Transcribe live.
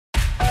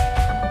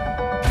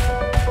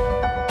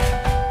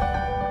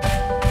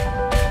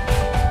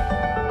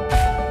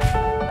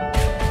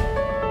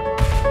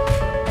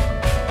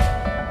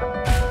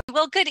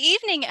Well, good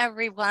evening,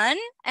 everyone,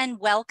 and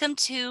welcome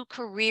to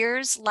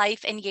Careers,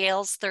 Life, and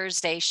Yale's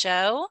Thursday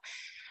Show.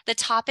 The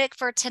topic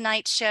for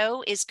tonight's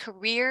show is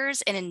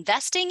careers in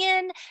investing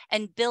in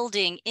and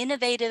building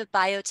innovative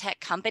biotech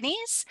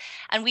companies.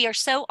 And we are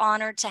so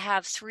honored to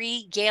have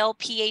three Yale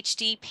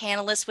PhD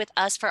panelists with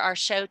us for our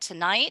show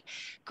tonight.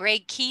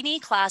 Greg Keeney,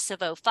 class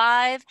of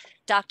 '05,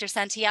 Dr.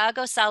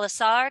 Santiago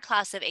Salazar,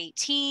 class of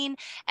 '18,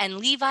 and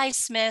Levi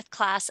Smith,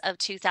 class of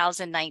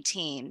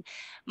 2019.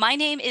 My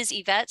name is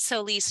Yvette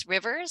Solis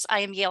Rivers.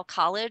 I am Yale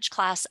College,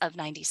 class of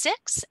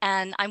 '96,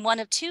 and I'm one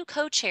of two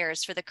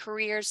co-chairs for the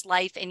Careers,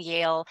 Life, and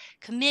Yale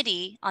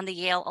Committee on the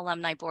Yale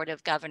Alumni Board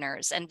of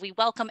Governors. And we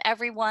welcome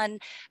everyone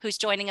who's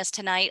joining us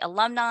tonight,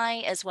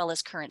 alumni, as well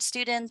as current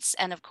students,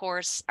 and of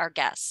course, our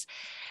guests.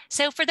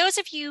 So for those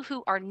of you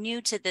who are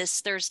new to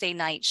this Thursday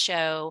night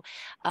show,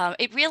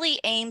 it really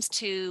aims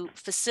to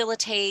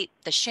facilitate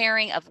the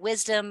sharing of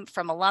wisdom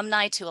from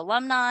alumni to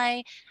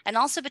alumni, and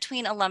also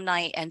between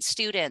alumni and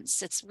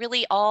students. It's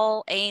really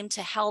all aimed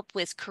to help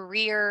with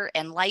career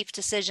and life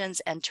decisions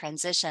and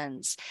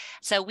transitions.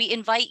 So we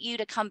invite you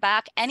to come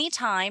back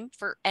anytime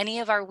for any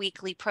of our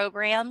weekly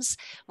programs.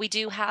 We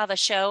do have a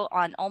show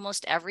on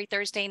almost every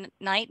Thursday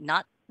night,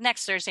 not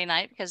next Thursday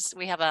night because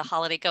we have a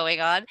holiday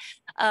going on.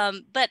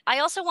 But I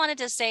also wanted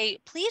to say,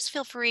 please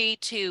feel free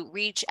to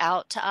reach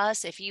out to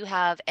us if you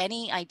have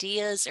any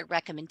ideas or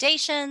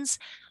recommendations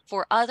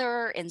for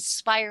other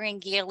inspiring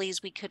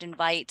Yaleys we could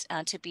invite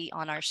to be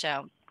on our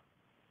show.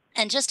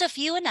 And just a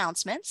few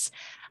announcements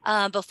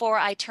before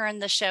I turn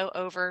the show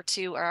over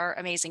to our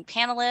amazing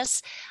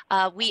panelists.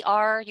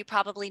 You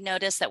probably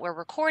noticed that we're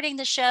recording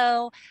the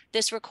show.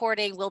 This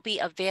recording will be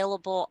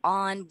available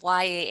on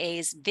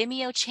YAA's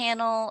Vimeo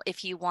channel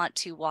if you want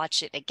to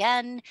watch it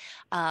again,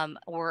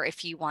 or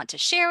if you want to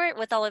share it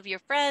with all of your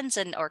friends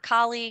or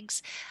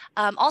colleagues.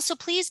 Also,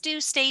 please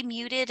do stay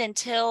muted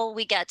until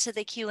we get to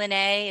the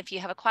Q&A. If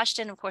you have a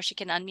question, of course, you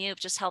can unmute. It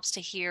just helps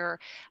to hear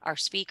our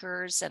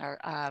speakers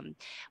and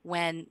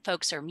when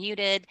folks are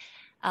muted.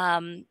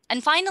 And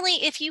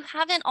finally, if you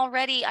haven't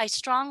already, I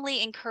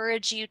strongly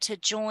encourage you to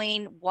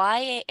join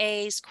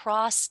YAA's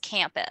Cross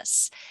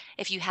Campus.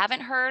 If you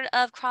haven't heard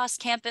of Cross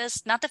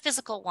Campus, not the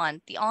physical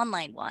one, the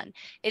online one,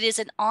 it is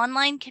an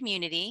online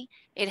community.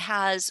 It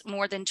has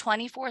more than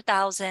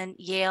 24,000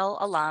 Yale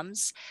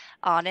alums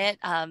on it.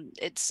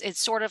 It's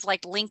sort of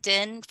like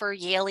LinkedIn for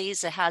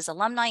Yaleys. It has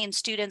alumni and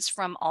students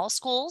from all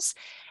schools.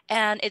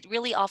 And it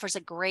really offers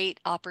a great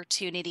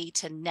opportunity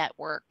to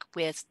network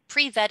with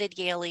pre-vetted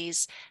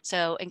Yaleys.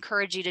 So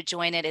encourage you to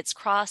join it. It's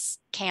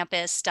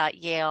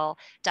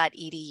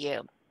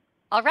crosscampus.yale.edu.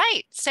 All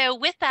right. So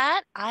with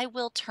that, I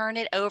will turn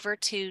it over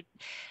to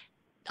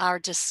our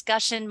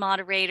discussion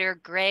moderator,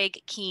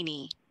 Greg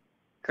Keeney.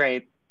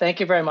 Great.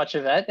 Thank you very much,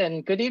 Yvette.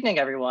 And good evening,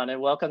 everyone.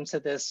 And welcome to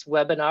this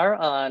webinar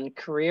on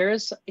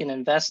careers in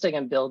investing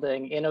and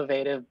building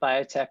innovative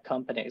biotech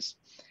companies.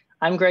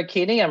 I'm Greg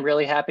Keeney. I'm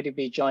really happy to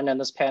be joined on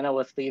this panel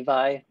with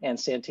Levi and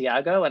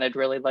Santiago, and I'd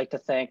really like to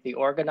thank the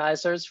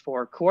organizers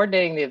for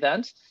coordinating the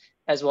event,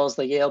 as well as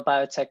the Yale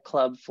Biotech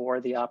Club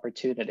for the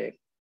opportunity.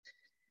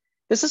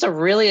 This is a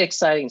really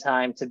exciting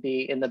time to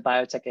be in the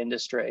biotech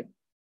industry,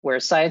 where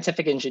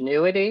scientific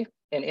ingenuity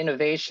and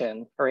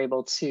innovation are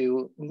able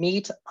to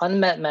meet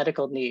unmet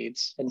medical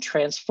needs and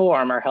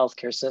transform our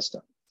healthcare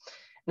system.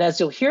 And as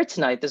you'll hear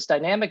tonight, this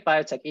dynamic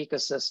biotech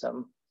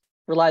ecosystem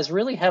relies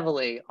really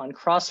heavily on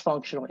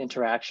cross-functional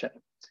interaction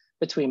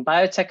between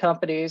biotech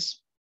companies,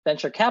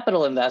 venture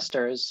capital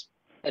investors,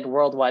 and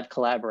worldwide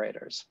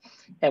collaborators.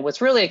 And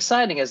what's really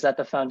exciting is that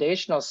the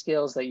foundational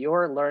skills that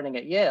you're learning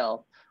at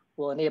Yale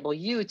will enable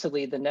you to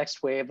lead the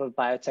next wave of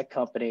biotech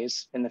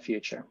companies in the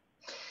future.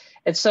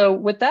 And so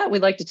with that,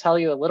 we'd like to tell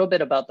you a little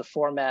bit about the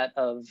format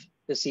of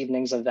this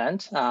evening's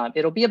event.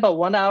 It'll be about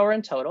 1 hour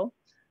in total.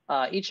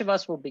 Each of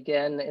us will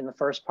begin in the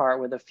first part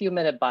with a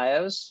few-minute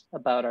bios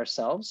about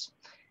ourselves.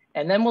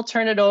 And then we'll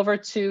turn it over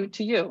to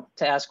you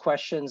to ask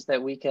questions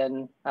that we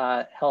can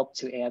help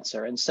to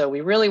answer. And so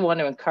we really want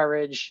to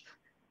encourage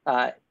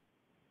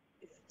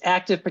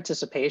active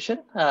participation.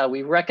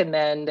 We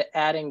recommend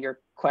adding your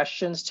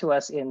questions to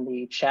us in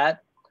the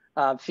chat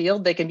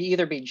field. They can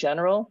either be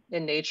general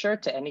in nature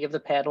to any of the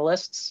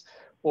panelists,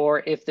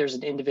 or if there's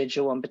an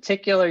individual in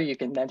particular, you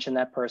can mention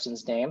that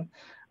person's name.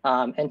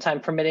 And time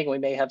permitting, we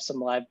may have some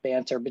live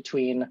banter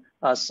between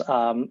us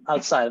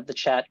outside of the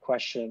chat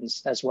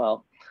questions as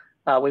well.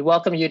 We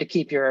welcome you to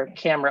keep your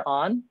camera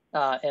on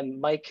and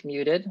mic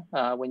muted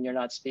when you're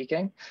not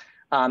speaking.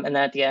 And then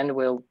at the end,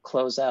 we'll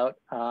close out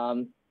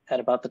at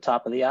about the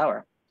top of the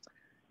hour.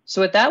 So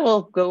with that,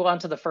 we'll go on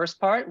to the first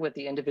part with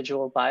the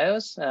individual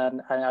bios.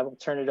 And I will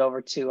turn it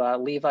over to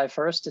Levi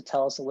first to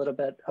tell us a little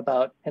bit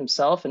about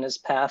himself and his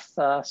path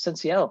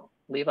since Yale.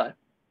 Levi.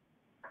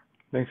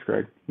 Thanks,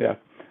 Greg. Yeah.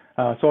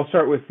 So I'll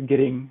start with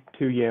getting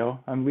to Yale.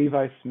 I'm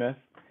Levi Smith.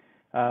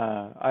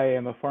 I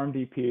am a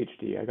PharmD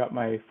PhD. I got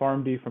my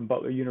PharmD from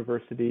Butler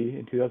University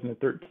in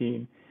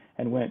 2013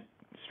 and went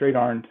straight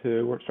on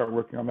to start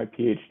working on my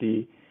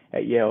PhD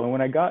at Yale. And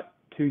when I got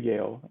to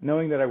Yale,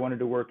 knowing that I wanted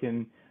to work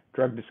in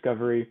drug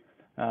discovery,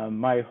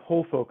 my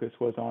whole focus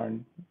was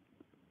on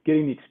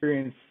getting the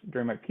experience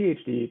during my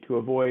PhD to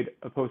avoid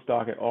a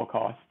postdoc at all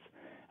costs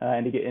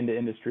and to get into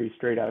industry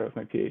straight out of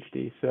my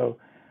PhD. So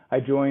I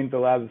joined the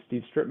lab of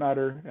Steve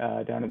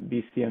Strittmatter down at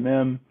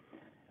BCMM,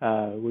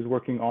 was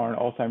working on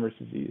Alzheimer's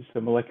disease, so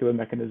molecular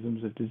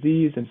mechanisms of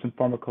disease and some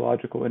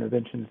pharmacological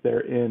interventions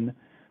therein,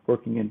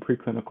 working in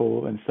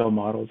preclinical and cell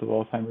models of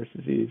Alzheimer's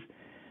disease.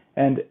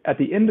 And at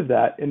the end of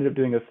that, ended up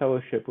doing a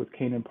fellowship with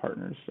Kane &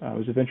 Partners. I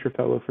was a venture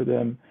fellow for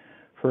them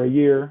for a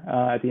year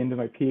at the end of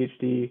my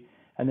PhD.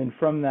 And then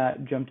from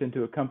that, jumped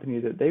into a company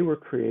that they were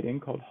creating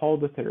called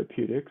Halda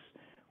Therapeutics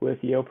with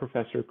Yale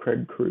professor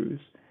Craig Cruz.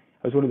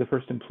 I was one of the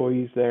first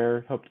employees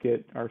there, helped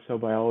get our cell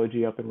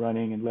biology up and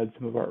running and led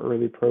some of our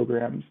early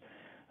programs,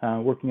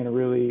 working in a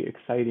really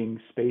exciting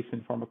space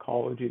in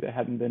pharmacology that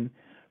hadn't been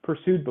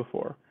pursued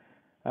before.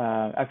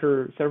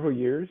 After several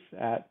years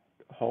at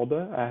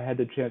Halda, I had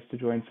the chance to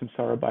join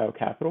Samsara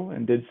BioCapital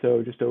and did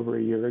so just over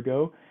a year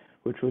ago,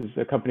 which was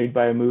accompanied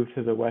by a move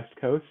to the West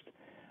Coast.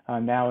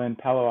 I'm now in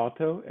Palo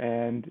Alto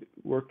and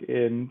work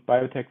in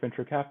biotech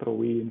venture capital.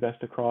 We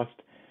invest across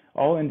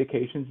all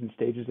indications and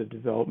stages of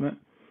development.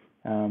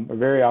 Are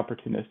very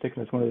opportunistic, and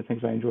that's one of the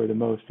things I enjoy the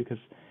most because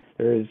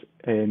there is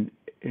an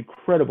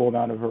incredible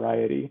amount of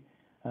variety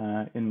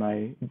in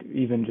my,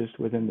 even just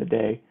within the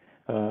day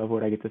of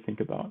what I get to think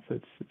about. So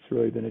it's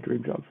really been a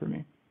dream job for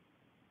me.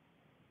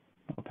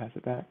 I'll pass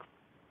it back.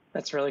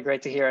 That's really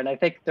great to hear. And I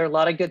think there are a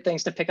lot of good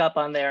things to pick up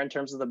on there in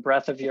terms of the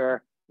breadth of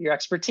your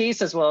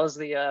expertise, as well as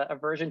the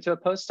aversion to a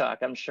postdoc.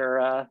 I'm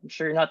sure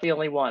you're not the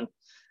only one.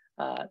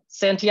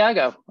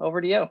 Santiago, over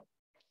to you.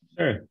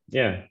 Sure.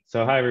 Yeah.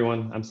 So hi,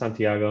 everyone. I'm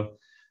Santiago.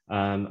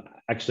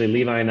 Actually,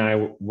 Levi and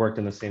I worked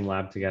in the same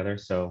lab together,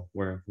 so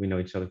we know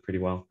each other pretty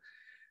well.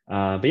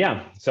 But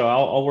yeah, so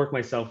I'll work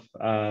myself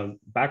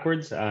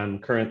backwards. I'm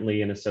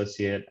currently an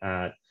associate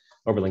at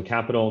Oberlin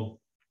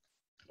Capital.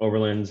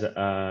 Oberlin's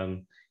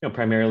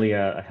primarily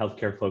a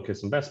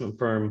healthcare-focused investment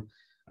firm,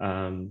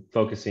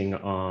 focusing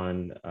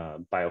on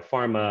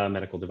biopharma,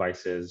 medical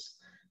devices,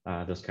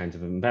 those kinds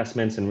of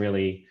investments, and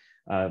really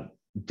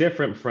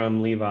different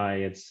from Levi.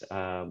 It's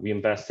we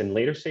invest in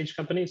later stage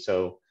companies,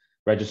 so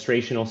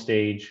registrational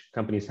stage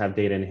companies have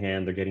data in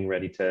hand, they're getting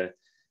ready to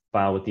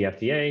file with the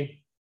FDA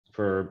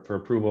for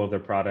approval of their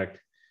product,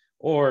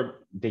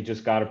 or they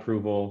just got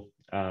approval,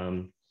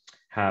 getting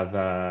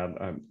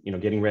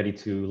ready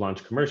to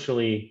launch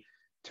commercially.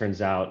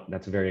 Turns out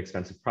that's a very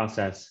expensive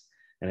process,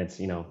 and it's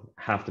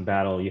half the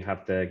battle. You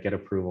have to get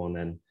approval and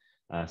then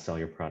sell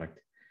your product.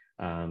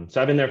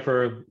 So I've been there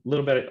for a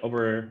little bit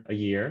over a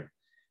year,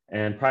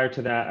 and prior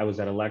to that, I was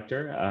at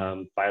Elector,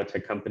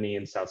 biotech company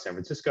in South San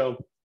Francisco.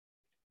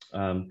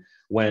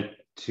 Went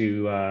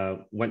to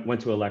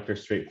Elector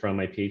straight from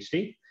my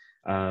PhD,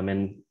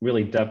 and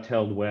really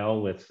dovetailed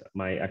well with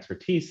my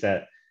expertise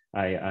that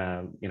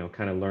I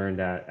kind of learned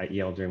at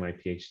Yale during my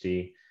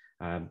PhD.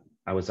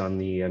 I was on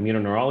the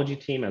immunoneurology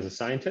team as a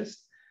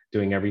scientist,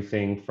 doing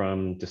everything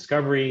from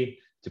discovery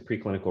to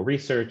preclinical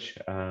research,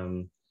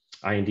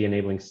 IND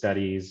enabling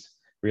studies.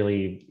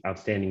 Really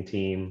outstanding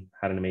team,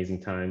 had an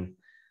amazing time.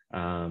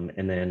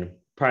 And then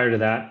prior to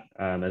that,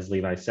 as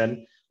Levi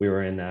said, we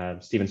were in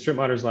Steven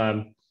Strittmatter's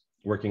lab,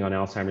 working on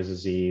Alzheimer's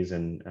disease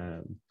and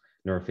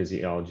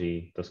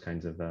neurophysiology, those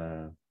kinds of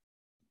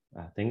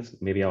things.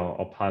 Maybe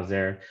I'll pause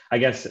there. I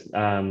guess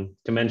to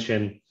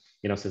mention,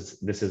 since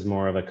this is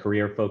more of a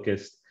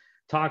career-focused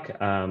talk,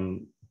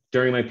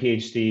 during my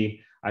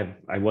PhD,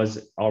 I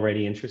was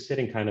already interested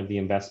in kind of the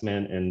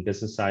investment and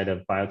business side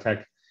of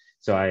biotech.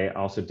 So I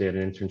also did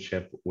an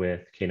internship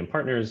with Kane &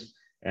 Partners,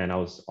 and I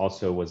was a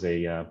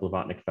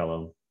Blavatnik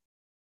fellow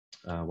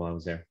while I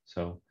was there.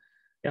 So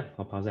yeah,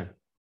 I'll pause there.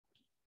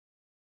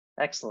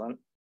 Excellent.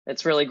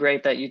 It's really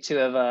great that you two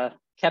have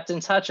kept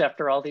in touch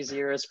after all these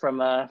years from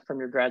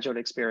your graduate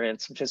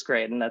experience, which is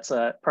great. And that's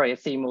probably a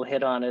theme we'll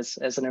hit on as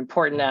an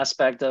important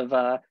aspect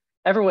of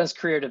everyone's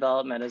career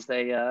development as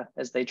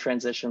they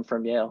transition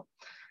from Yale.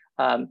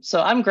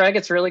 So I'm Greg.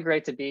 It's really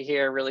great to be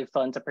here. Really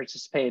fun to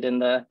participate in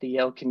the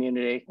Yale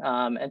community.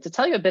 And to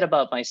tell you a bit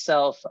about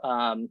myself,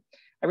 I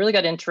really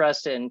got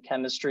interested in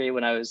chemistry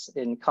when I was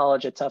in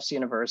college at Tufts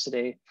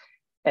University,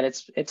 and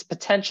its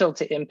potential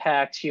to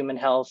impact human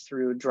health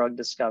through drug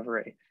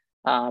discovery.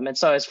 And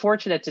so I was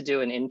fortunate to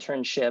do an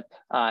internship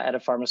at a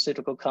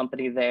pharmaceutical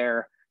company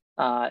there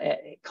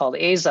called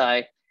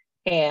Eisai.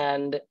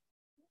 And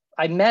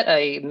I met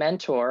a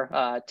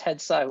mentor, Ted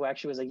Tsai, who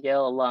actually was a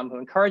Yale alum, who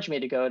encouraged me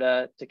to go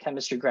to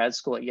chemistry grad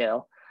school at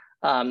Yale.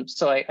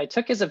 So I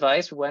took his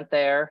advice, went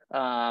there,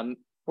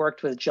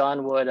 worked with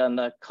John Wood on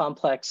the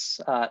complex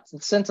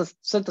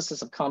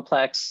synthesis of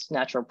complex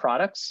natural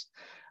products.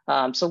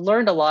 So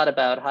learned a lot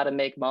about how to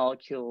make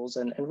molecules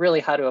and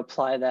really how to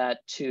apply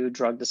that to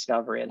drug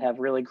discovery, and have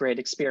really great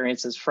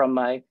experiences from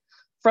my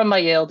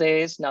Yale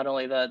days, not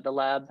only the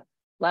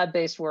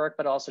lab-based work,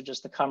 but also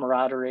just the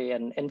camaraderie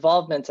and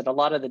involvement in a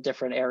lot of the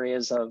different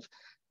areas of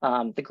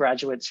the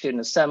graduate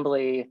student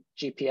assembly,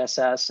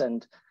 GPSS,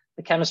 and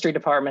the chemistry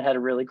department had a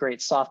really great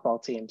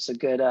softball team. So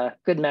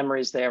good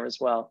memories there as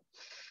well.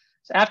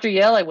 So after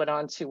Yale, I went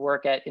on to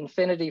work at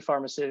Infinity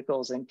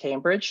Pharmaceuticals in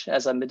Cambridge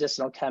as a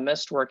medicinal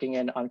chemist working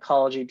in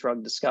oncology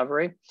drug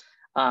discovery.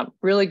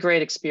 Really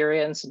great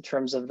experience in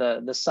terms of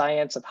the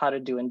science of how to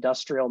do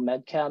industrial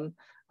medchem,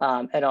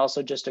 and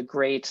also just a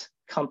great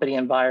company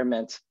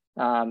environment,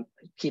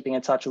 keeping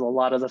in touch with a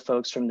lot of the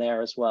folks from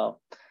there as well.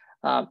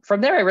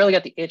 From there, I really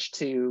got the itch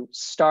to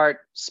start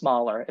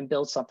smaller and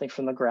build something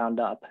from the ground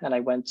up. And I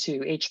went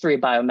to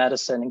H3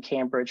 Biomedicine in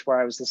Cambridge, where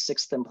I was the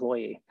 6th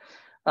employee.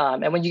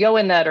 And when you go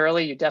in that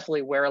early, you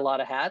definitely wear a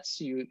lot of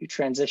hats. You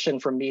transition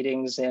from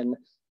meetings in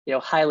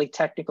highly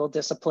technical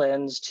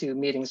disciplines to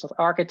meetings with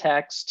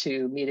architects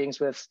to meetings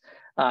with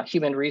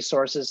human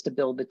resources to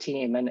build the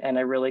team. And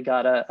I really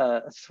got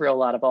a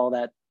thrill out of all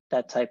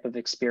that type of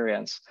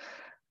experience.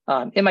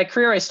 In my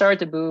career, I started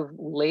to move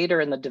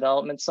later in the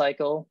development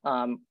cycle,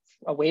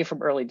 away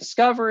from early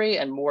discovery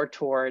and more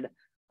toward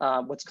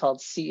what's called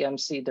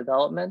CMC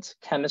development,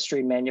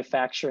 chemistry,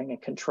 manufacturing,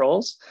 and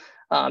controls.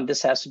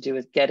 This has to do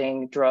with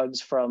getting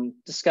drugs from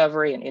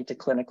discovery and into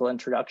clinical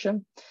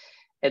introduction.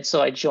 And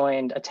so I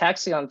joined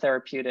Ataxion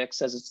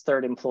Therapeutics as its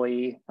 3rd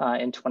employee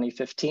in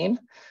 2015.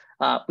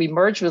 We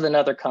merged with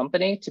another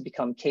company to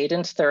become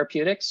Cadent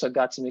Therapeutics, so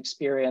got some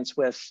experience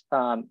with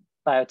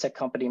biotech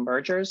company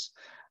mergers.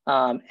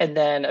 And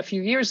then a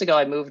few years ago,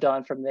 I moved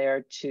on from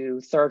there to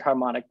Third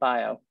Harmonic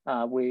Bio.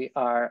 I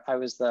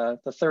was the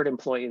 3rd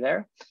employee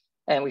there.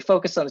 And we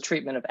focus on the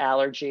treatment of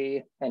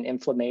allergy and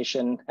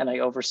inflammation, and I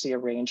oversee a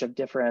range of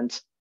different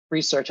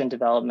research and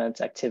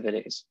development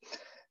activities.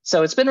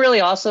 So it's been really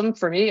awesome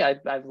for me.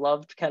 I've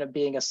loved kind of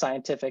being a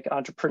scientific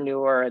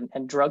entrepreneur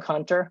and drug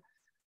hunter.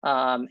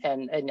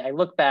 And I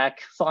look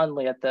back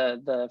fondly at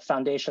the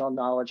foundational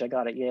knowledge I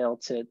got at Yale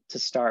to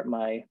start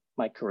my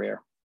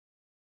career.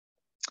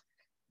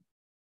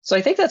 So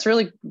I think that's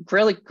really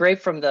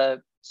great from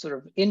the sort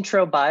of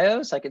intro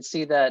bios. I could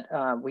see that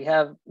we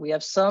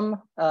have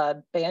some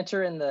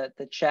banter in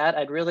the chat.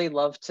 I'd really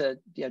love to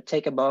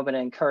take a moment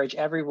and encourage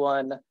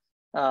everyone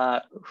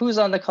who's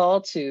on the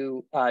call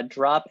to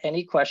drop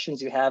any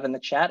questions you have in the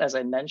chat. As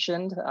I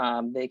mentioned,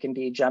 they can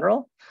be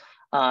general.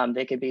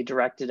 They could be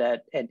directed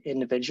at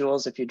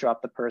individuals if you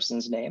drop the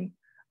person's name.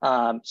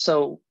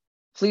 So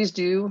please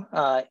do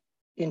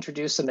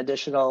introduce some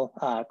additional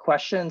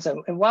questions.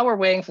 And while we're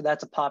waiting for that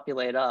to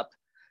populate up,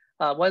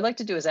 what I'd like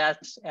to do is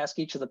ask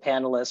each of the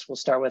panelists, we'll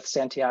start with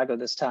Santiago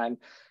this time,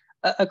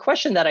 a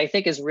question that I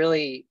think is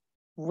really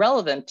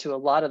relevant to a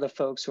lot of the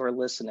folks who are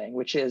listening,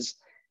 which is,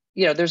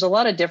 there's a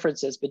lot of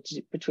differences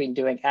between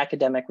doing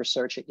academic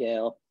research at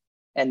Yale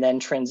and then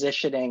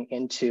transitioning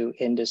into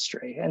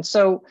industry. And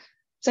so,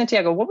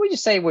 Santiago, what would you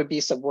say would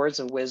be some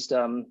words of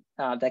wisdom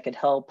that could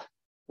help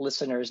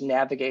listeners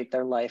navigate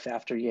their life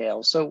after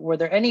Yale? So were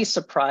there any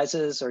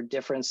surprises or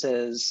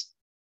differences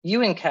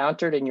you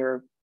encountered in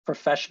your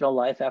professional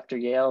life after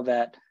Yale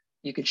that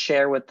you could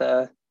share with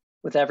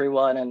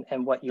everyone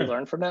and what you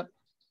learned from it?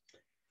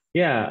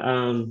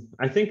 Yeah,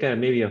 I think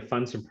maybe a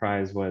fun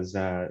surprise was,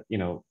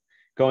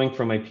 going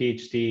from my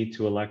PhD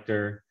to a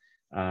lector.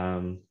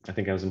 I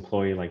think I was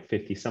employee like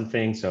 50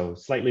 something, so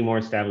slightly more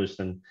established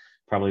than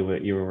probably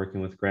what you were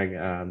working with, Greg.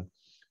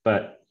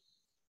 But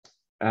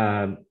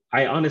I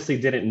honestly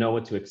didn't know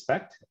what to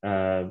expect.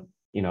 At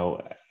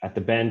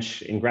the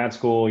bench in grad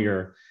school,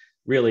 you're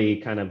really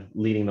kind of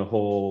leading the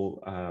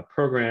whole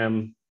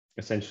program,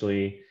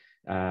 essentially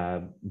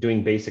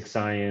doing basic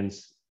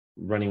science,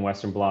 running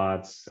Western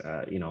blots,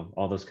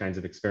 all those kinds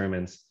of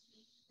experiments.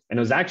 And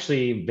it was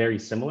actually very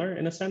similar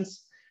in a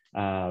sense.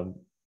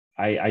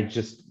 I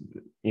just,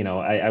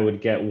 I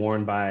would get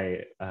warned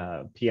by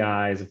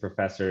PIs and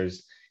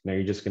professors,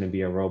 you're just going to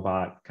be a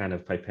robot kind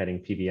of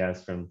pipetting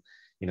PBS from,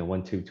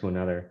 one tube to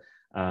another.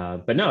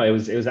 But no, it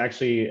was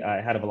actually,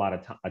 I had a lot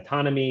of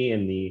autonomy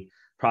in the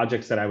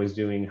projects that I was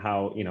doing,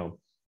 how,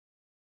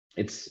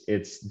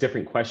 it's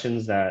different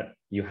questions that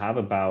you have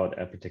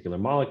about a particular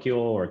molecule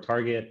or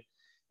target,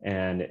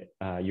 and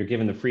you're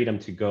given the freedom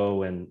to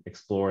go and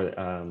explore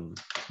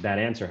that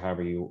answer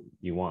however you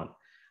want.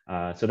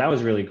 So that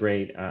was really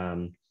great.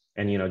 And,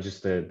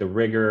 just the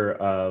rigor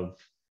of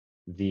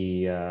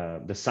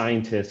the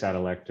scientists at a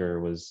lecture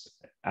was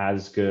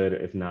as good,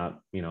 if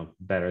not,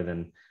 better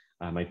than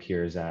my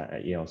peers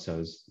at Yale.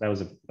 So that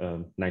was a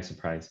nice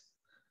surprise.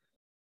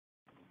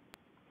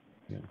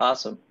 Yeah.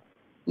 Awesome.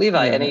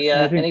 Levi,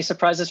 any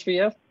surprises for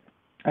you?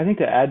 I think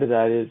to add to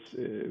that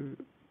is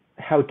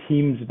how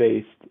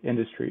teams-based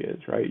industry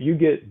is, right? You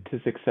get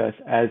to success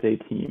as a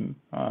team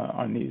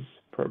on these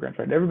programs,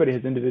 right? Everybody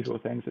has individual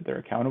things that they're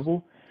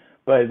accountable,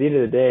 but at the end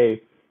of the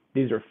day,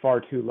 these are far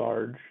too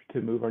large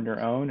to move on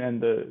your own,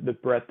 and the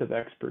breadth of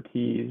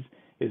expertise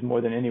is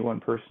more than any one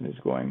person is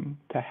going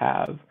to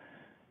have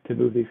to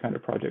move these kind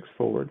of projects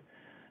forward.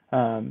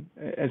 And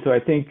so I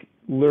think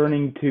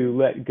learning to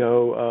let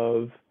go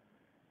of,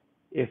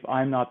 if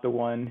I'm not the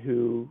one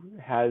who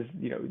has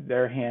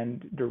their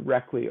hand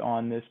directly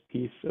on this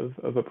piece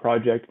of a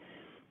project,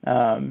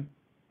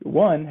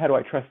 one, how do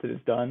I trust that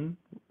it's done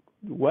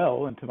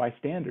well and to my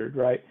standard,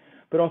 right?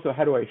 But also,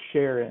 how do I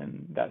share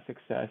in that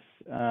success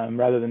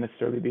rather than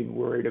necessarily being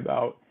worried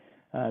about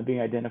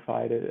being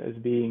identified as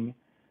being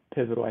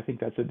pivotal. I think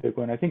that's a big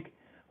one. I think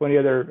one of the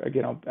other,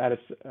 again, I'll add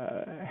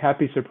a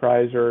happy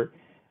surprise, or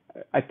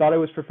I thought I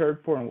was prepared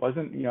for and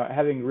wasn't,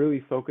 having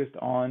really focused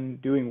on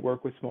doing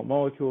work with small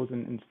molecules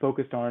and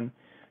focused on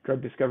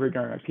drug discovery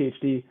during my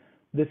PhD,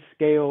 the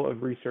scale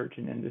of research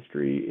in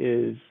industry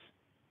is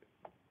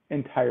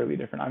entirely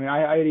different. I mean,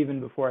 I had, even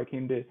before I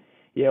came to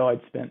Yale,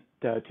 I'd spent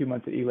 2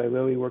 months at Eli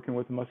Lilly working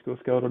with the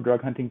musculoskeletal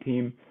drug hunting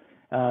team.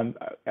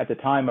 At the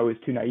time, I was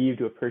too naive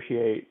to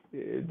appreciate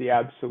the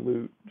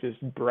absolute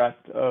just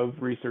breadth of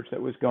research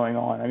that was going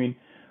on. I mean,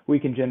 we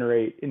can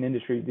generate in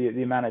industry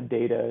the amount of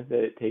data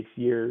that it takes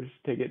years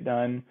to get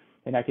done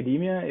in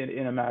academia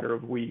in a matter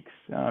of weeks,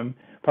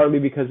 partly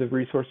because of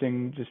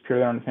resourcing just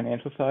purely on the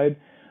financial side,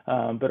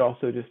 but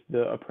also just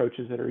the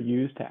approaches that are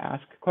used to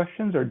ask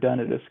questions are done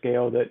at a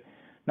scale that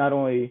not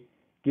only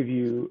give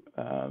you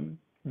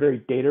very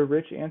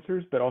data-rich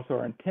answers, but also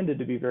are intended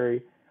to be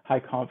very high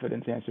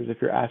confidence answers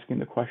if you're asking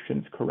the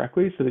questions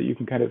correctly, so that you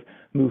can kind of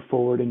move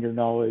forward in your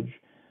knowledge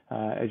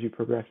as you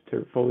progress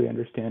to fully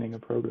understanding a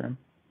program.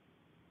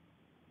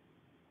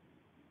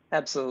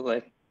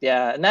 Absolutely.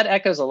 Yeah, and that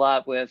echoes a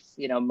lot with,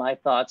 my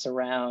thoughts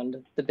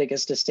around the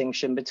biggest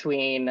distinction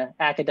between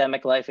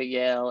academic life at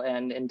Yale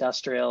and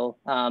industrial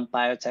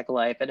biotech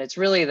life. And it's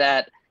really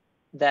that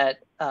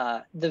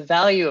the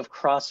value of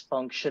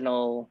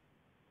cross-functional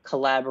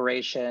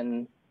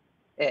collaboration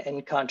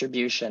and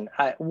contribution.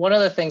 One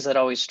of the things that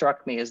always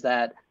struck me is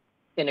that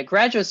in a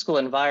graduate school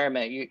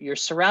environment, you're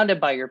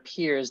surrounded by your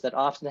peers that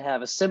often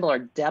have a similar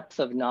depth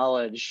of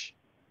knowledge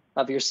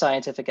of your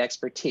scientific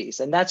expertise,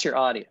 and that's your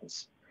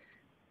audience.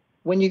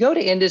 When you go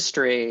to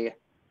industry,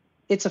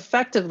 it's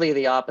effectively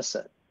the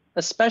opposite,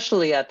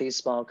 especially at these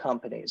small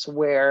companies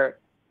where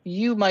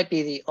you might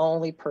be the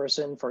only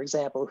person, for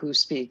example, who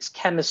speaks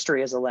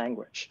chemistry as a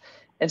language.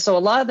 And so a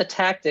lot of the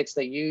tactics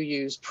that you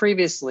used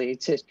previously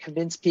to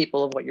convince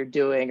people of what you're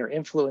doing or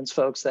influence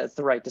folks that it's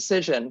the right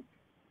decision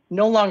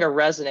no longer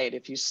resonate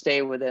if you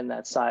stay within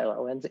that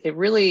silo. And it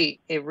really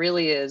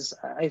is,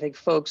 I think,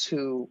 folks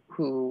who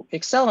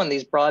excel in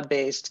these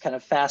broad-based, kind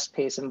of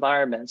fast-paced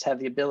environments have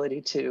the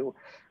ability to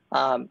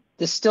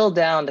distill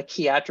down the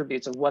key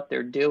attributes of what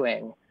they're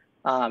doing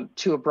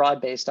to a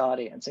broad-based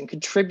audience and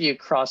contribute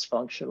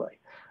cross-functionally.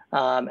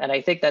 And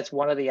I think that's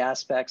one of the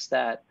aspects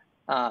that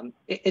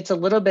it's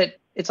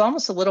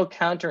almost a little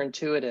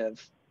counterintuitive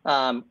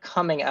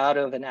coming out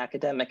of an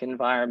academic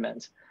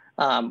environment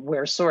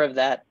where sort of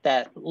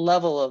that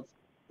level of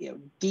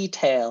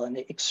detail and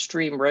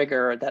extreme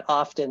rigor that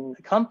often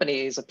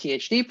accompanies a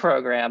PhD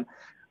program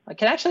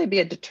can actually be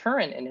a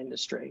deterrent in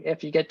industry.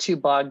 If you get too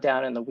bogged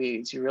down in the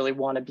weeds, you really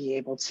want to be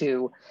able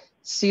to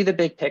see the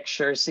big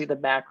picture, see the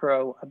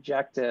macro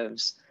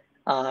objectives,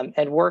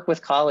 and work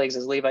with colleagues,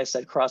 as Levi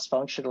said,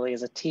 cross-functionally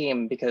as a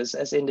team, because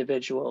as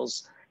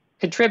individuals,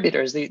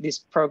 contributors, these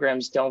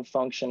programs don't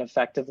function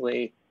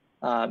effectively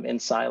in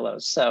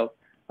silos. So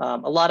a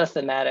lot of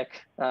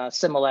thematic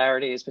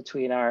similarities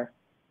between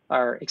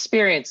our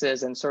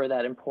experiences and sort of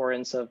that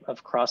importance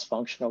of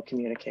cross-functional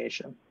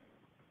communication.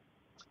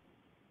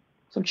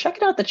 So I'm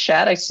checking out the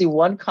chat. I see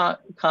one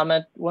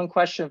comment, one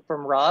question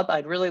from Rob.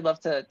 I'd really love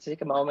to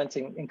take a moment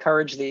to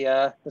encourage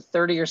the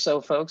 30 or so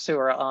folks who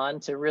are on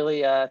to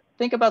really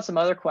think about some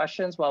other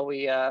questions while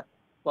we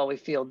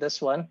field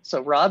this one. So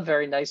Rob,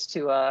 very nice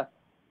to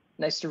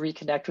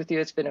reconnect with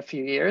you. It's been a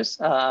few years.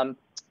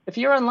 If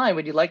you're online,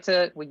 would you like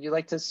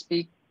to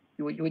speak?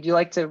 Would you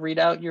like to read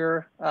out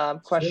your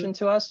question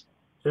to us?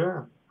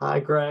 Sure. Hi,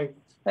 Greg.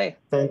 Hey.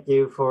 Thank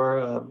you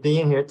for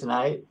being here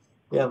tonight.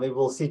 Yeah, maybe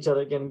we'll see each other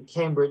again in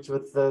Cambridge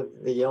with the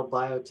Yale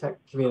biotech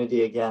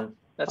community again.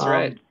 That's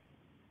right.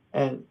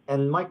 And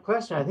my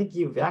question, I think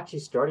you've actually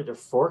started to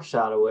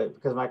foreshadow it,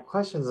 because my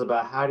question is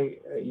about how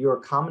you're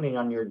commenting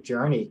on your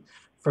journey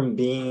from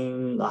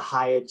being a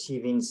high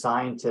achieving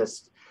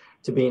scientist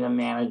to being a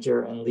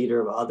manager and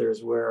leader of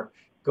others, where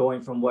going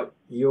from what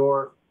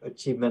your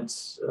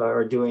achievements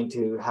are doing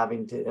to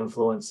having to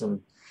influence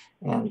and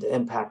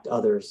impact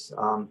others.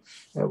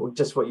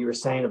 Just what you were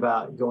saying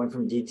about going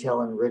from detail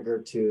and rigor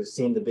to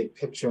seeing the big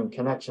picture and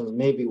connections,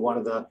 maybe one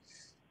of the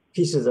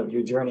pieces of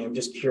your journey. I'm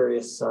just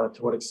curious to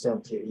what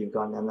extent you've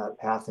gone down that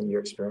path in your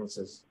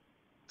experiences.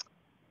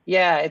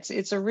 Yeah, it's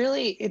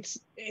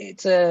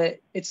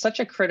such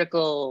a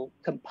critical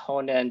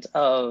component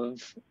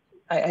of,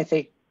 I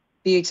think,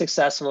 being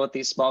successful at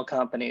these small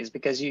companies,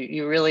 because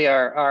you really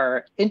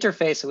are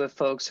interfacing with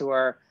folks who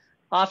are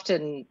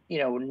often,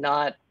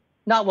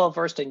 not well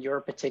versed in your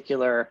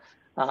particular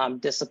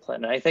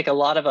discipline. And I think a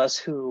lot of us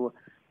who,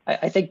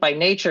 I think by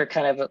nature,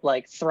 kind of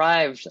like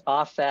thrived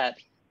off that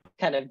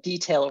kind of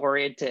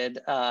detail-oriented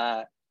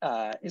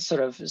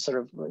sort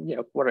of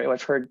what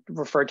I've heard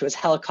referred to as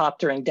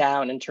helicoptering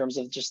down in terms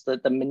of just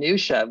the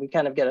minutia. We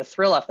kind of get a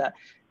thrill off that.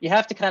 You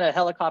have to kind of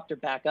helicopter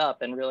back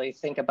up and really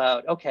think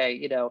about, okay,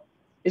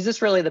 is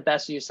this really the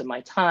best use of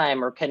my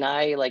time, or can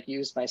I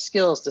use my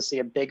skills to see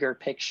a bigger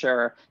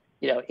picture,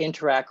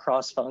 interact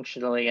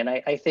cross-functionally? And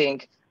I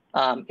think,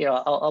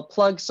 I'll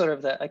plug sort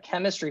of a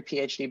chemistry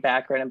PhD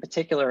background in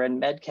particular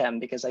in medchem,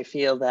 because I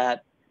feel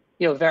that,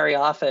 very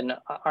often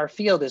our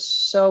field is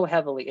so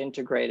heavily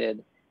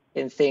integrated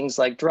in things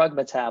like drug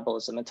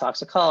metabolism and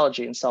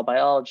toxicology and cell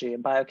biology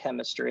and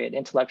biochemistry and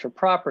intellectual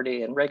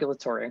property and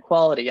regulatory and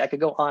quality. I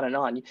could go on and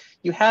on.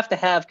 You have to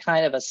have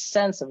kind of a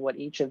sense of what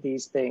each of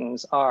these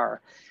things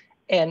are.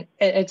 And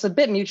it's a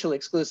bit mutually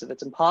exclusive.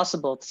 It's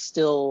impossible to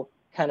still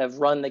kind of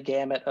run the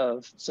gamut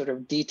of sort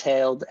of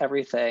detailed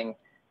everything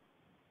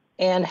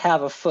and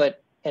have a foot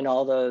in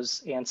all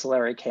those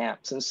ancillary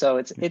camps. And so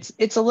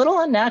it's a little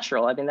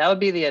unnatural. I mean, that would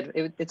be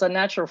it's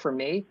unnatural for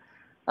me.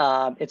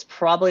 It's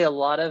probably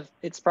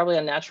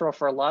unnatural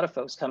for a lot of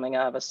folks coming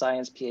out of a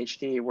science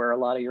PhD, where a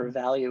lot of your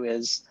value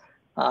is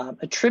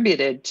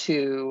attributed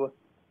to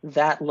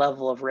that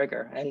level of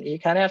rigor, and you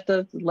kind of have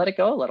to let it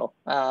go a little.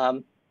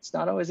 It's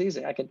not always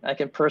easy. I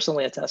can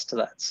personally attest to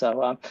that.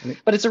 So,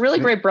 but it's a really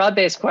great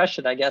broad-based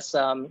question, I guess.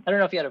 I don't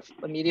know if you had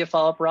a media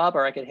follow-up, Rob,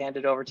 or I could hand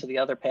it over to the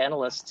other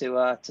panelists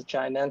to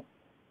chime in.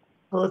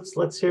 Well,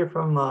 let's hear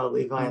from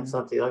Levi and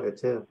Santiago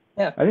too.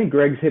 Yeah, I think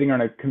Greg's hitting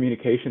on a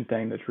communication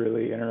thing that's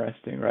really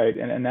interesting, right?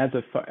 And as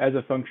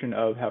a function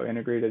of how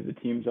integrated the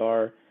teams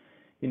are,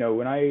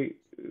 when I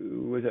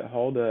was at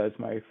Halda as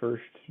my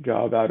first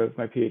job out of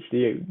my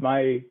PhD,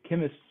 my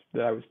chemist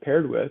that I was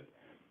paired with,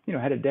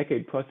 had a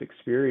decade plus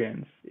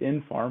experience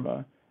in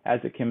pharma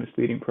as a chemist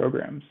leading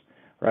programs,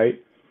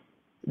 right?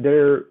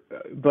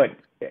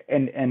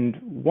 And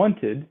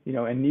wanted,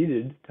 and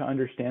needed to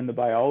understand the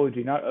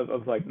biology, not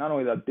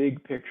only the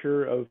big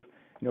picture of,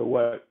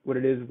 what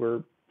it is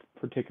we're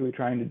particularly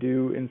trying to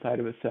do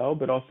inside of a cell,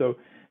 but also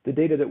the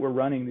data that we're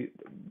running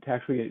to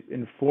actually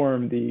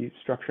inform the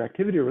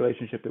structure-activity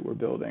relationship that we're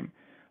building,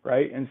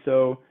 right? And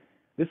so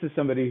this is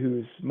somebody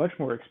who's much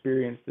more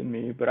experienced than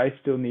me, but I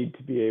still need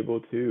to be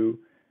able to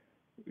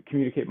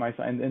communicate my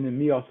side, and then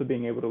me also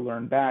being able to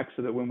learn back,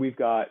 so that when we've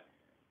got,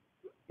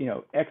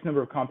 X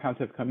number of compounds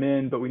have come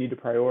in, but we need to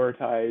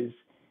prioritize,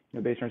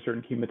 based on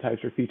certain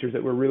chemotypes or features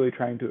that we're really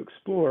trying to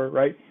explore,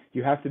 right?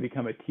 You have to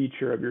become a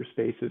teacher of your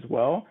space as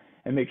well,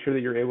 and make sure that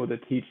you're able to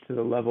teach to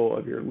the level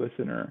of your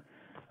listener.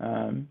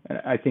 And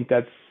I think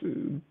that's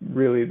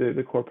really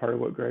the core part of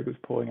what Greg was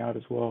pulling out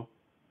as well.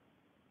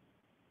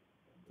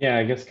 Yeah,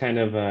 I guess kind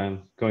of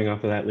going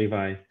off of that,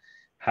 Levi,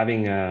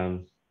 having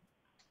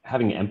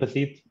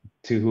empathy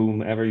to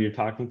whomever you're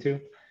talking to,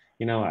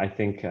 I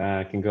think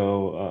can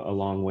go a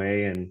long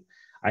way. And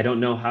I don't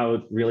know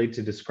how really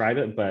to describe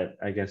it, but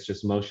I guess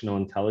just emotional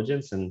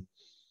intelligence and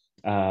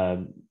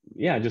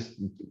just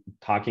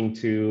talking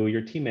to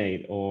your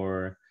teammate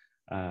or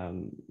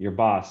your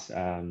boss,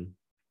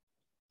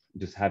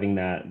 just having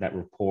that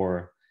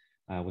rapport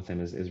with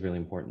them is really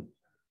important.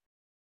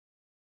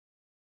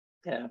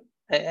 Yeah.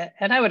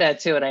 And I would add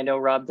too, and I know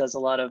Rob does a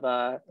lot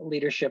of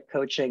leadership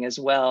coaching as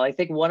well. I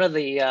think one of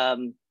the,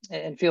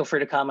 and feel free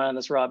to comment on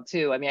this, Rob,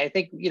 too. I mean, I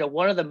think,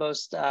 one of the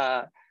most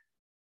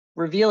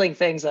revealing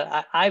things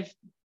that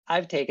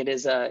I've taken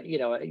is,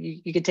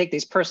 you can take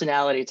these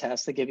personality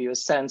tests that give you a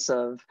sense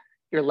of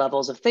your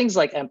levels of things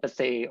like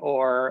empathy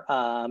or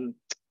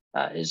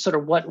sort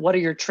of what are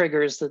your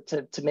triggers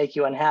to make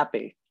you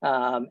unhappy.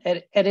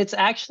 And it's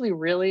actually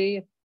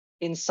really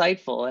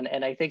insightful.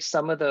 And I think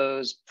some of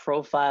those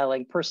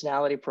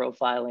personality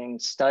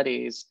profiling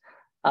studies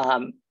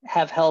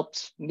have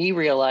helped me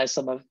realize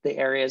some of the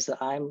areas that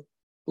I'm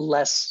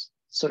less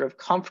sort of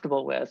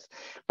comfortable with.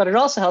 But it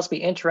also helps me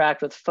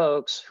interact with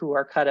folks who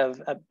are kind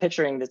of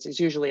picturing this is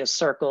usually a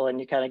circle and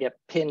you kind of get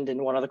pinned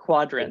in one of the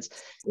quadrants.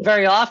 Yeah.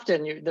 Very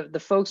often the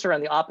folks who are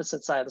on the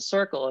opposite side of the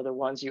circle are the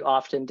ones you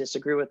often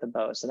disagree with the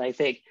most. And I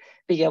think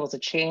being able to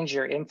change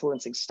your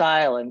influencing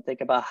style and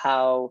think about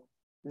how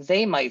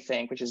they might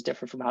think, which is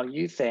different from how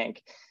you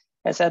think,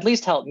 has at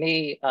least helped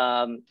me,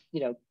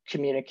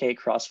 communicate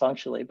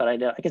cross-functionally. But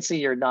I can see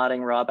you're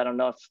nodding, Rob. I don't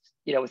know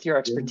if, with your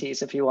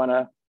expertise, if you want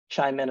to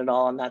chime in at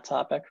all on that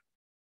topic.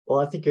 Well,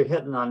 I think you're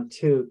hitting on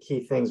two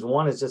key things.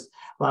 One is just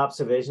my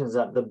observation is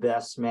that the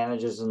best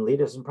managers and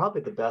leaders and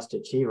probably the best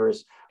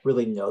achievers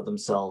really know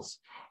themselves.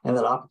 And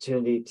that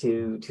opportunity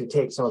to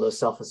take some of those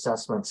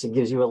self-assessments, it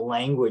gives you a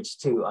language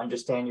to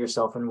understand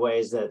yourself in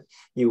ways that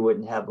you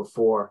wouldn't have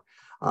before.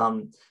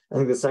 I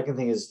think the second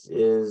thing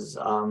is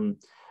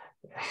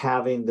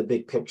having the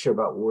big picture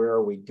about where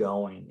are we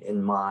going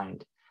in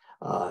mind.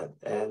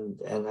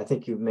 And I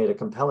think you've made a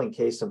compelling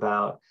case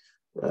about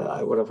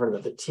what I've heard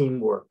about the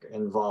teamwork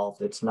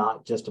involved. It's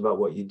not just about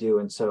what you do.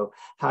 And so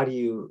how do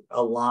you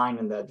align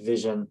in that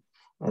vision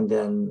and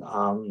then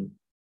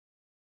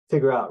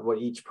figure out what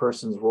each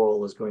person's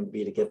role is going to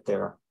be to get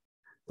there?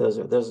 Those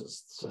are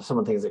some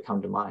of the things that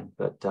come to mind.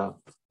 But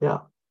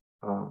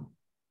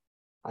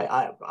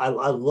I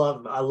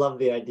love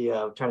the idea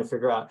of trying to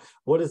figure out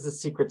what is the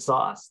secret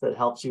sauce that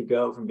helps you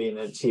go from being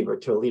an achiever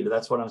to a leader.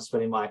 That's what I'm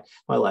spending my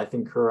life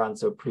in career on.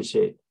 So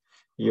appreciate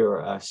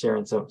your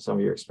sharing some of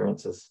your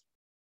experiences.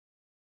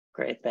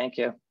 Great, thank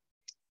you.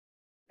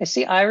 I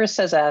see Iris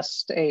has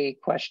asked a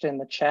question in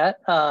the chat.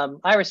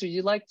 Iris, would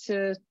you like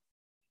to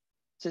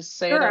to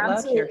say Sure, it out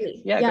loud here?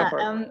 absolutely. Yeah, go for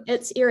it.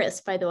 It's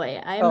Iris, by the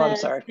way. I'm I'm a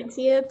sorry.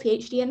 6-year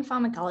PhD in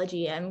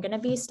pharmacology. I'm going to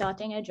be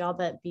starting a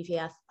job at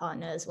BVF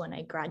Partners when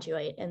I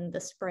graduate in the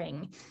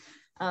spring.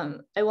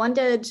 I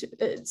wondered,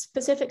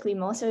 specifically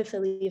more so for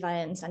Levi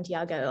and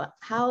Santiago,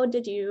 how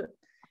did you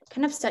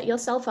kind of set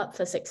yourself up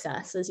for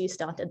success as you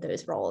started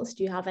those roles?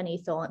 Do you have any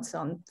thoughts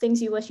on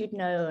things you wish you'd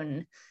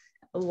known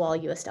while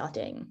you were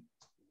starting?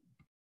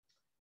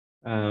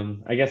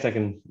 I guess I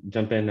can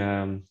jump in.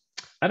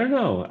 I don't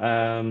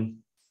know.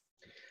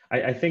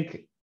 I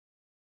think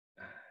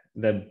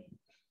that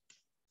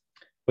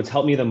what's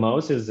helped me the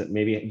most is that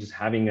maybe just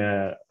having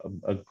a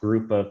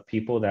group of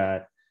people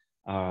that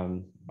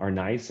are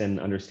nice and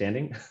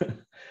understanding,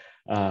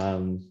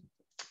 and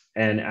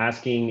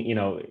asking,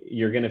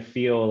 you're going to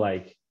feel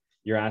like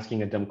you're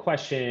asking a dumb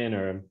question,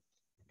 or,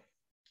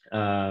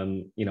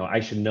 I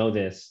should know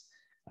this,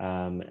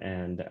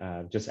 and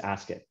just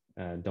ask it.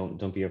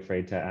 Don't be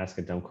afraid to ask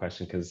a dumb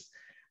question, because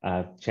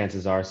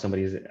chances are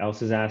somebody else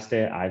has asked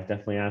it. I've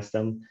definitely asked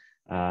them,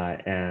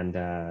 and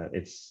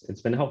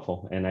it's been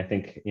helpful. And I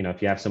think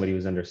if you have somebody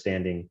who's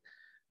understanding,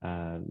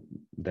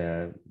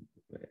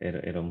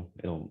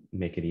 it'll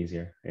make it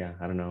easier. Yeah,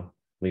 I don't know,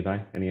 Levi,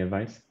 any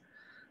advice?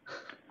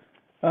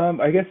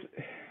 I guess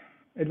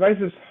advice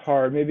is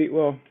hard. Maybe,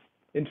 well,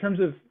 in terms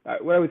of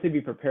what I would say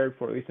be prepared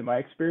for, at least in my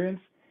experience,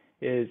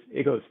 is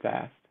it goes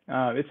fast.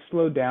 It's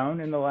slowed down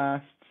in the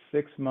last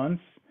 6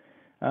 months,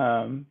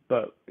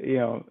 but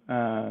in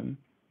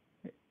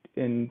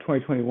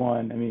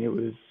 2021, I mean, it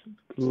was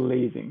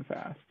blazing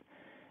fast.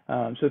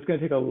 So it's going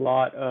to take a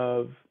lot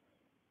of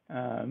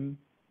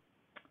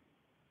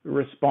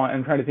response.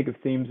 I'm trying to think of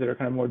themes that are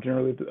kind of more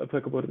generally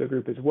applicable to the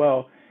group as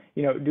well.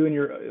 Doing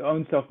your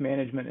own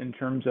self-management in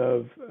terms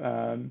of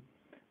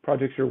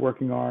projects you're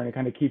working on, and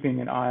kind of keeping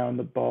an eye on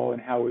the ball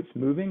and how it's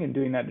moving, and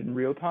doing that in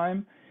real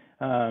time.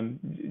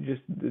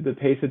 Just the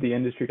pace of the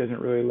industry doesn't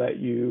really let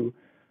you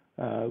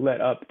let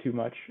up too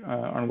much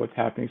on what's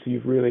happening. So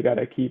you've really got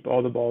to keep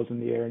all the balls in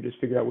the air and just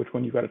figure out which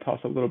one you've got to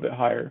toss a little bit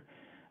higher,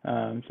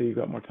 so you've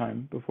got more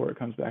time before it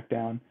comes back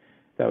down.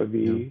 That would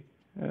be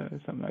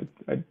something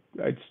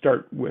I'd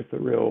start with a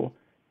real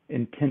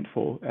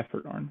intentful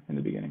effort on in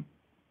the beginning.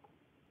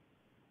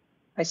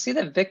 I see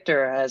that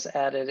Victor has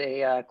added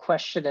a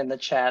question in the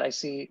chat. I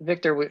see,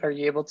 Victor, are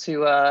you able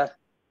to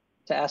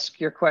ask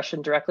your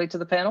question directly to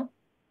the panel?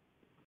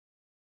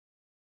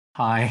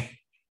 Hi,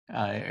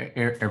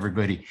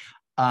 everybody.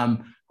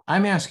 I'm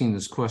asking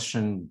this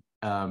question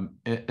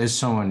as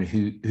someone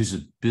who's a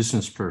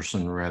business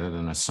person rather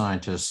than a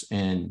scientist,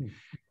 and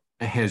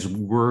has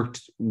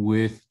worked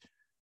with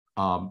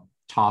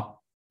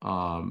top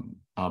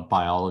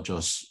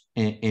biologists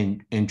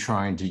in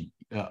trying to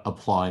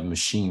apply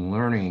machine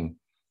learning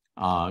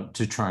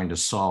to trying to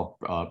solve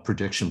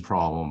prediction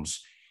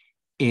problems.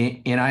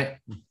 And I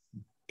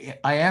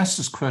asked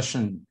this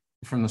question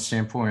from the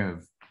standpoint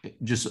of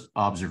just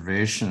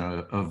observation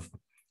of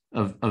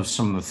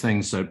some of the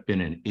things that have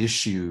been an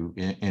issue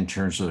in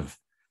terms of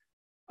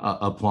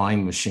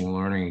applying machine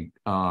learning,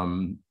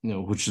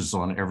 which is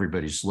on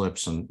everybody's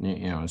lips, and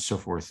and so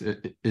forth.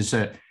 Is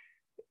that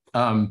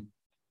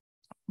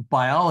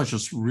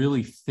biologists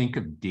really think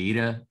of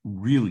data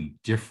really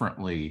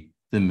differently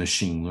than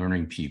machine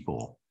learning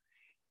people.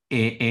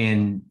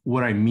 And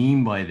what I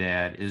mean by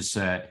that is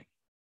that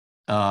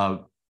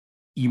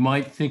you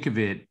might think of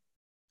it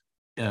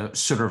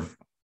sort of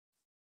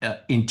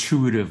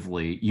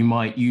intuitively. You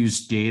might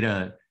use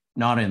data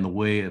not in the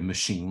way a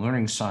machine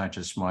learning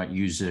scientist might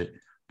use it,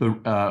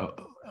 but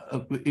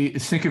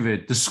think of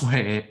it this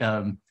way,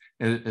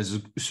 as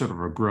a sort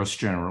of a gross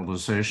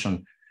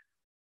generalization.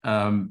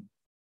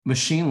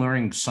 Machine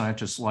learning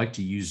scientists like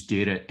to use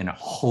data in a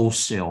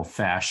wholesale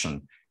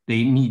fashion.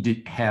 They need to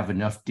have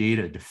enough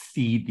data to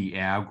feed the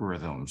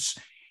algorithms.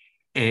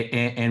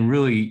 And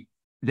really,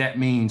 that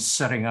means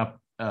setting up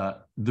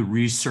the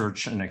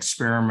research and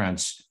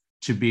experiments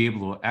to be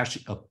able to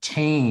actually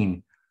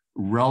obtain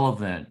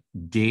relevant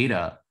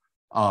data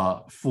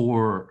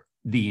for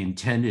the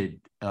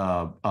intended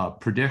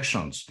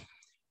predictions.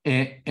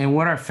 And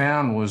what I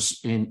found was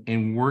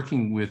in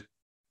working with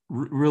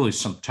really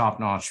some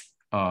top-notch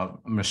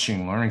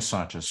machine learning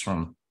scientists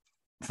from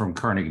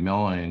Carnegie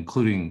Mellon,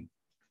 including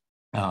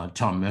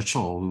Tom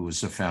Mitchell, who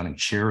was the founding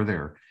chair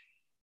there,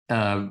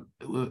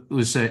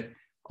 was that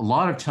a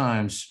lot of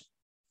times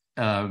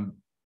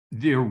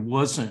there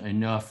wasn't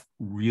enough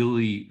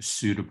really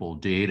suitable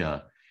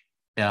data.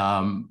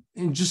 And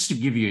just to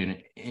give you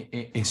an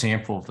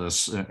example of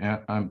this,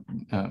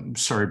 I'm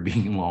sorry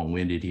being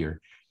long-winded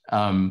here,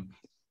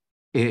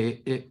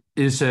 it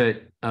is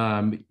that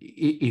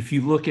if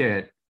you look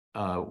at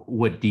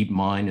what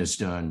DeepMind has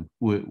done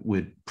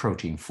with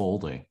protein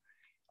folding,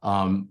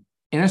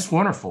 and it's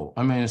wonderful.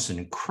 I mean, it's an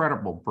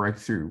incredible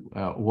breakthrough,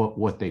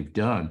 what they've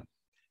done.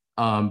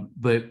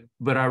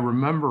 But I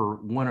remember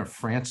one of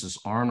Frances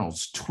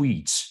Arnold's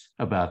tweets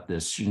about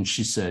this, and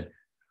she said,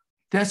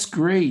 "That's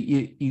great.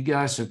 You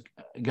guys have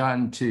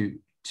gotten to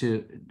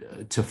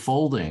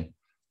folding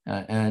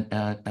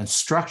and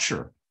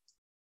structure.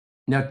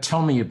 Now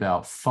tell me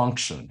about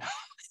function."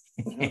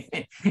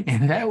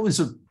 And that was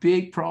a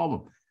big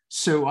problem.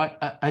 So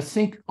I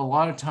think a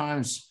lot of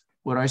times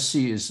what I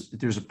see is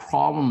there's a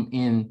problem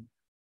in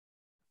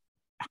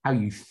how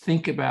you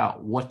think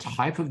about what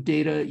type of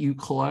data you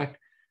collect,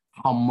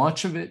 how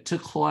much of it to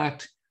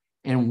collect,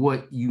 and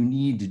what you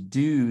need to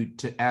do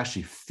to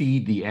actually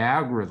feed the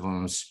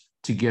algorithms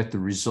to get the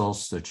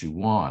results that you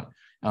want.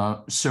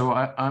 So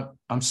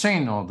I'm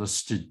saying all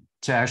this to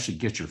actually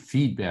get your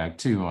feedback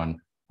too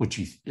on what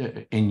you,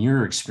 in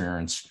your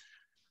experience,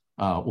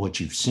 what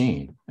you've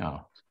seen.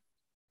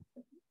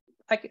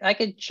 I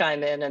could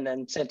chime in, and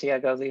then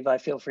Santiago, Levi,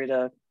 feel free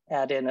to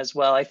add in as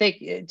well. I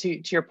think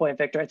to your point,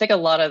 Victor, I think a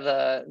lot of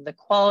the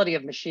quality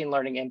of machine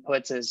learning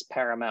inputs is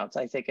paramount.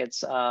 I think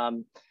it's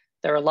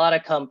there are a lot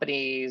of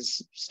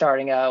companies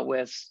starting out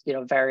with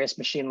various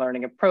machine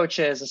learning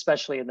approaches,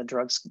 especially in the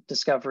drug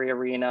discovery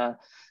arena,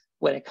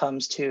 when it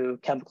comes to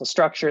chemical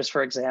structures,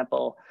 for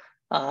example.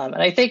 And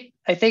I think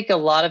a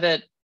lot of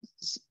it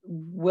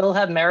will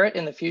have merit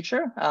in the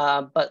future,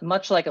 but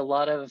much like a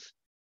lot of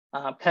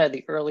kind of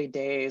the early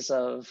days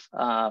of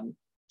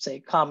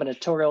say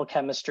combinatorial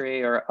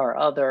chemistry or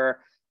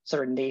other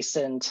sort of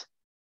nascent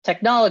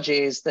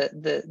technologies,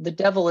 the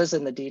devil is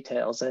in the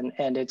details,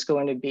 and it's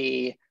going to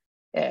be,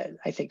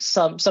 I think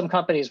some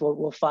companies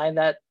will find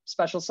that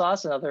special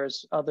sauce, and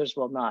others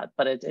will not.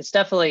 But it's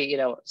definitely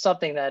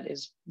something that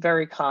is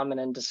very common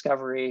in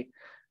discovery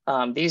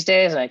these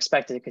days, and I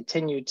expect it to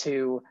continue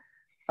to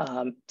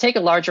take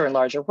a larger and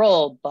larger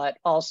role, but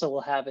also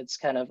will have its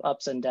kind of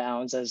ups and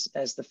downs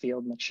as the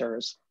field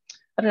matures.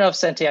 I don't know if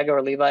Santiago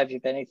or Levi, if you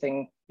have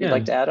anything you'd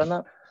like to add on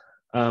that.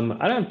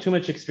 I don't have too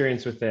much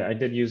experience with it. I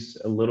did use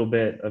a little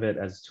bit of it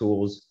as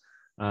tools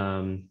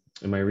in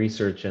my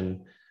research.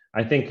 And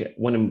I think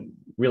one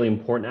really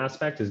important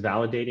aspect is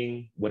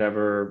validating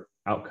whatever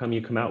outcome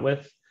you come out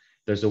with.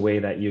 There's a way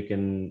that you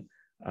can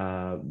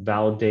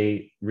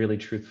validate really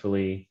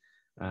truthfully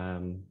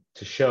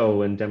to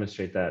show and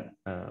demonstrate that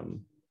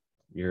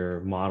your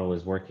model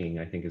is working,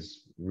 I think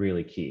is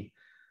really key.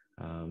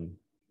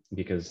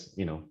 Because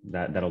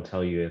that'll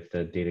tell you if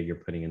the data you're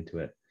putting into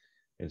it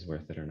is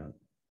worth it or not.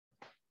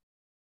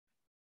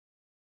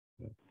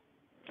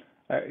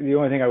 The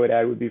only thing I would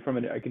add would be from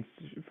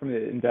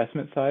the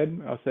investment side.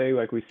 I'll say,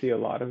 like, we see a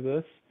lot of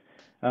this.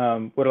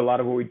 A lot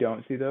of what we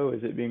don't see though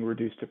is it being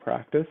reduced to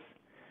practice.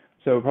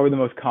 So probably the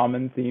most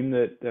common theme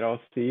that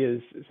I'll see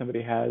is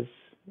somebody has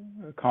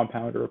a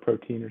compound or a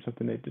protein or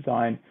something they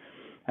design,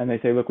 and they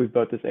say, look, we've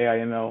built this AI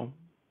ML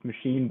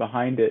machine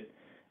behind it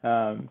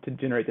to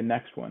generate the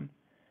next one.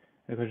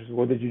 And the question is,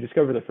 well, did you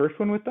discover the first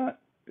one with that?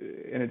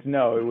 And it's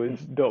no, it was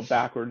built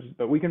backwards,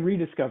 but we can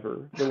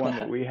rediscover the one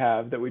that we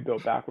have that we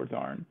built backwards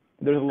on.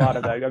 There's a lot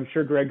of that. I'm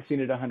sure Greg's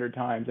seen it 100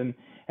 times.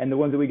 And the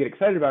ones that we get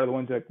excited about are the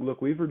ones that,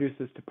 look, we've reduced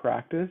this to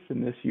practice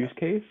in this use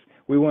case.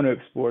 We want to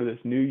explore this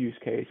new use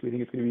case. We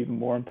think it's going to be even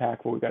more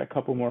impactful. We've got a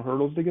couple more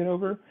hurdles to get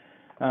over.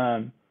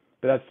 But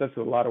that's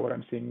a lot of what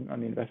I'm seeing on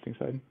the investing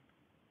side.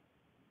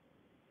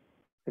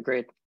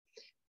 Agreed.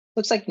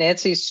 Looks like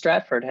Nancy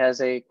Stratford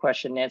has a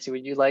question. Nancy,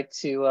 would you like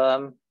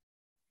to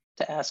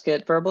ask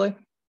it verbally?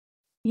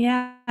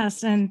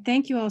 Yes, and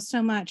thank you all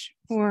so much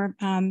for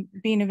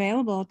being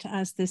available to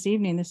us this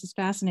evening. This is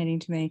fascinating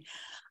to me.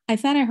 I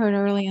thought I heard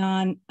early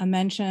on a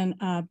mention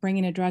of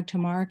bringing a drug to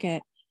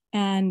market,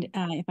 and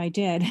if I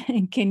did,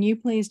 can you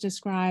please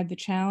describe the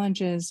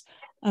challenges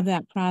of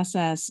that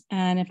process?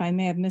 And if I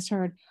may have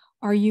misheard,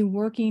 are you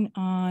working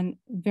on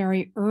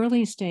very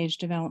early stage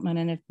development?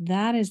 And if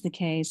that is the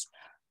case,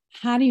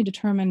 how do you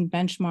determine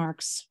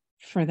benchmarks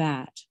for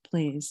that,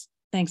 please?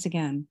 Thanks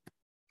again.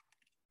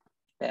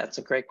 Yeah, it's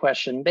a great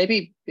question.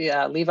 Maybe,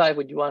 Levi,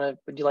 would you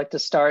like to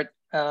start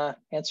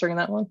answering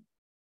that one?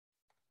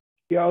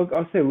 Yeah,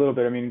 I'll say a little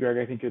bit. I mean, Greg,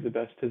 I think you're the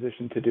best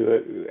position to do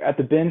it. At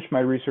the bench,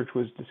 my research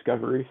was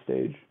discovery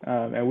stage,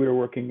 and we were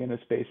working in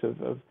a space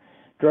of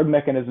drug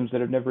mechanisms that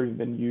have never even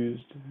been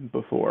used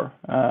before.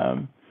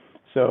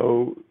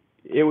 So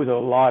it was a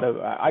lot of,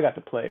 I got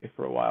to play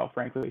for a while,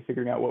 frankly,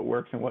 figuring out what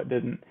works and what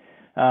didn't.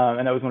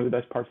 And that was one of the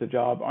best parts of the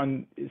job.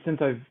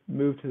 Since I've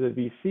moved to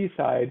the VC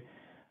side,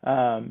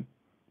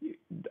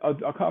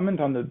 I'll comment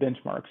on the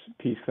benchmarks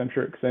piece,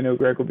 because I know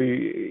Greg will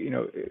be,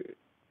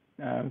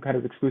 kind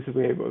of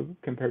exclusively able,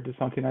 compared to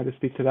Santi and I, to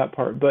speak to that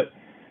part. But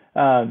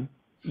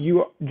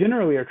you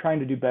generally are trying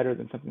to do better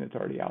than something that's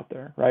already out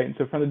there, right? And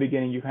so from the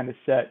beginning, you kind of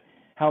set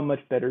how much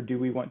better do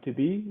we want to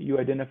be. You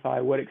identify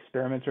what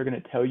experiments are going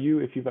to tell you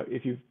if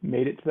you've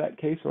made it to that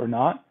case or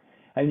not,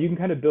 and you can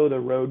kind of build a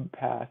road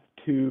path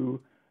to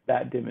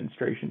that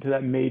demonstration, to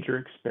that major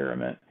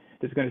experiment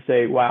that's going to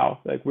say, wow,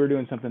 like, we're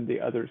doing something the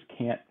others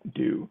can't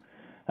do.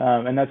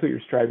 And that's what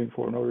you're striving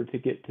for in order to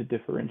get to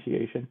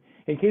differentiation.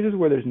 In cases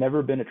where there's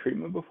never been a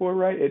treatment before,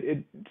 right,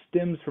 it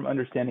stems from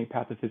understanding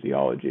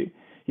pathophysiology.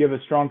 You have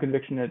a strong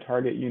conviction in a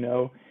target,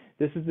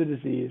 this is the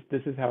disease,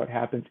 this is how it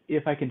happens.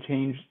 If I can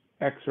change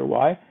X or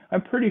Y,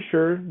 I'm pretty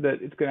sure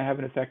that it's going to have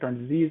an effect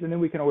on disease, and then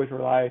we can always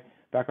rely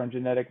back on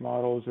genetic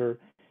models or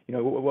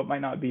what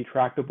might not be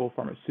tractable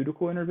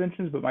pharmaceutical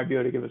interventions, but might be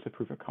able to give us a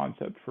proof of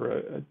concept for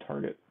a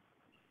target.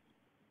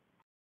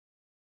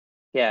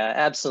 Yeah,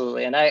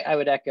 absolutely. And I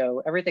would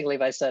echo everything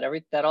Levi said.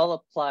 That all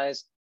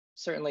applies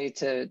certainly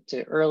to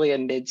early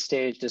and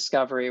mid-stage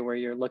discovery, where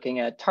you're looking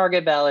at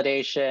target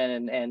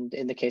validation and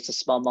in the case of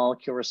small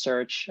molecule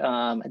research,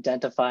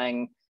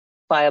 identifying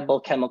viable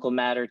chemical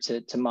matter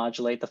to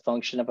modulate the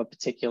function of a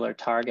particular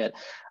target.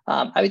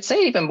 I would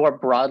say even more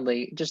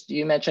broadly, just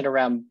you mentioned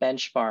around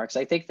benchmarks.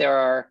 I think there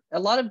are a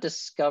lot of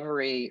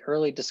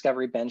early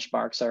discovery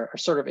benchmarks are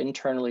sort of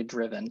internally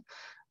driven.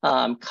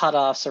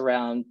 Cutoffs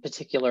around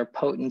particular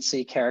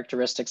potency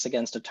characteristics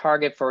against a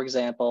target, for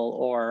example,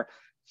 or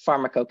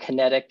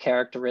pharmacokinetic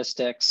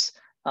characteristics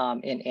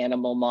in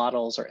animal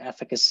models or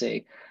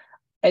efficacy.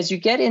 As you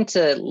get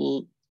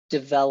into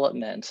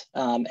development,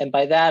 and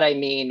by that I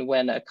mean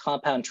when a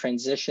compound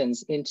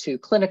transitions into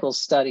clinical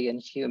study in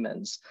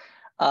humans,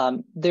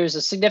 there's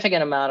a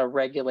significant amount of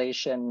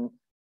regulation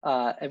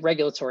and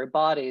regulatory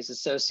bodies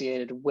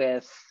associated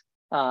with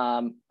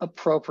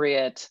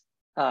appropriate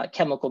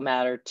chemical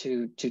matter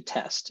to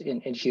test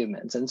in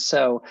humans. And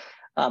so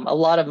a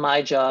lot of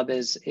my job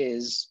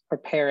is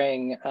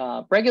preparing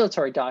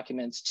regulatory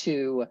documents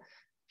to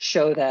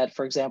show that,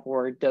 for example,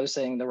 we're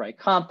dosing the right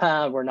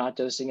compound, we're not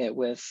dosing it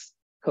with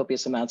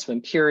copious amounts of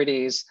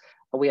impurities,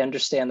 we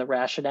understand the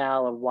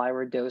rationale of why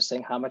we're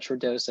dosing, how much we're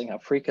dosing, how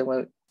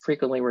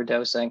frequently we're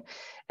dosing.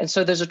 And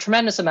so there's a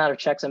tremendous amount of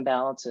checks and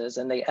balances,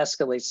 and they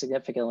escalate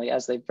significantly,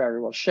 as they very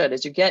well should,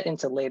 as you get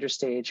into later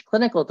stage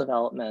clinical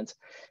development.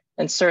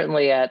 And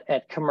certainly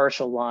at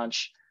commercial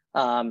launch,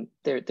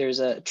 there's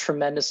a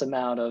tremendous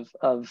amount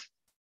of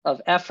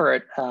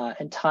effort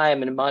and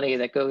time and money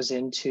that goes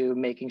into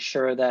making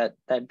sure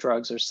that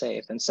drugs are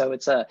safe. And so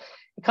it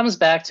comes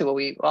back to what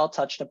we all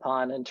touched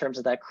upon in terms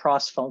of that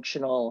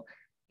cross-functional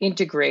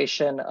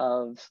integration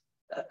of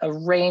a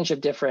range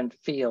of different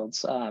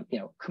fields,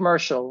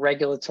 commercial,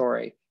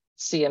 regulatory,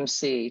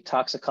 CMC,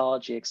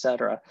 toxicology, et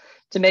cetera,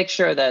 to make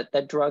sure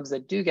that drugs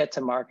that do get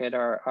to market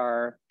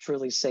are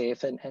truly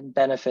safe and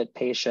benefit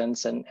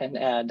patients and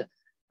add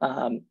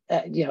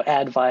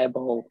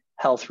viable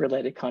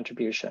health-related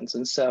contributions.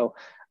 And so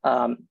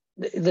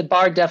the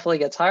bar definitely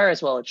gets higher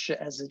as well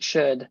as it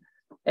should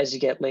as you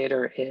get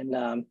later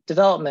in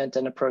development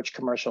and approach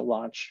commercial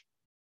launch.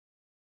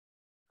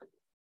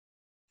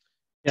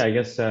 Yeah, I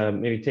guess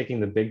maybe taking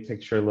the big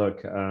picture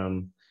look,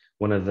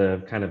 one of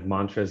the kind of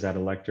mantras at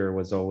Elector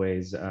was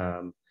always,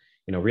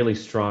 really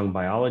strong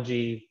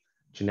biology,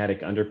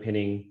 genetic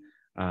underpinning.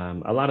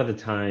 A lot of the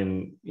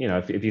time,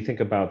 if you think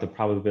about the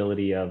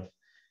probability of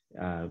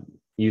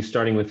you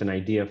starting with an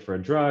idea for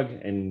a drug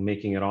and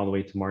making it all the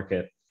way to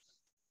market,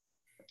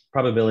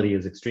 probability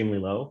is extremely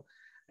low.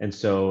 And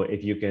so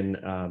if you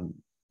can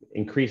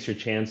increase your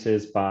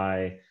chances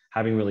by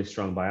having really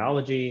strong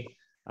biology,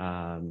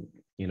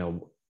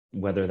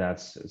 whether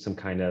that's some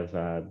kind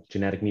of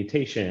genetic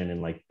mutation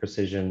in like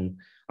precision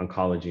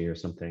oncology or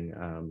something,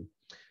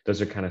 those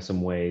are kind of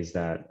some ways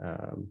that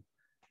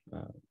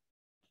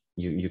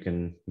you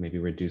can maybe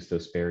reduce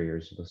those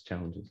barriers, those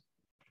challenges.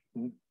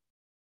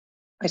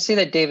 I see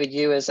that David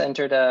Yu has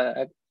entered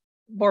a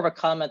more of a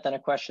comment than a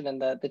question in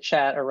the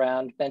chat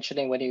around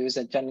mentioning when he was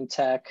at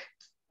Genentech,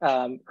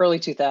 early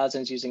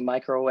 2000s, using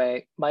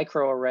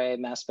microarray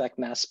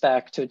mass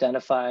spec to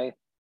identify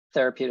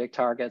therapeutic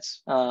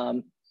targets.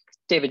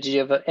 David, do you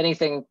have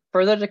anything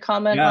further to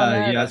comment on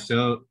that?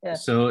 Yeah,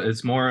 so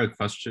it's more a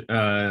question,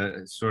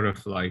 sort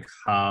of like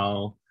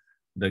how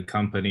the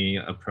company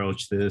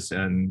approached this,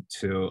 and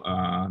to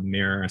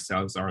mirror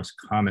Salazar's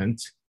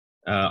comment,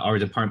 our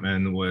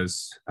department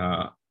was,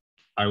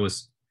 I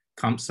was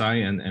comp sci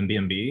and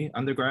MBMB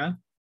undergrad,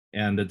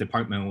 and the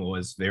department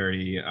was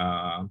very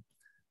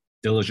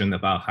diligent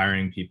about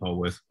hiring people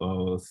with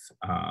both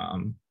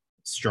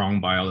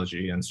strong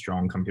biology and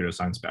strong computer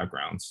science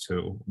backgrounds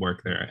to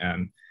work there.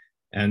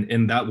 And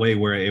in that way,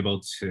 we're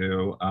able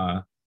to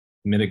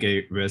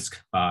mitigate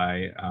risk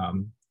by,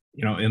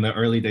 in the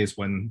early days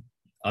when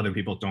other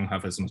people don't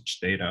have as much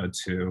data,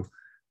 to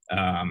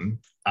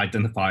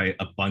identify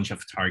a bunch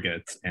of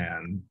targets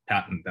and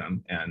patent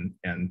them,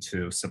 and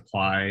to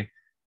supply,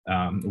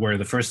 we're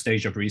the first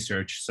stage of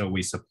research, so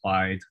we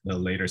supplied the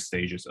later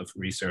stages of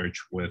research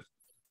with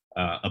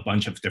a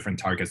bunch of different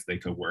targets they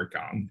could work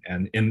on.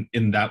 And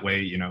in that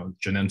way,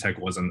 Genentech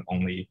wasn't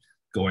only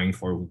going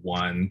for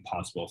one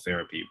possible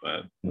therapy,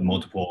 but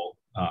multiple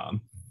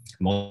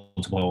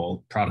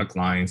product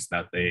lines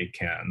that they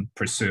can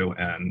pursue,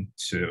 and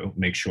to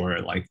make sure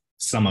like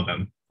some of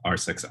them are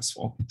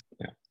successful.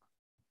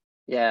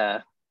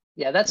 Yeah,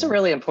 that's a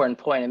really important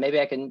point, and maybe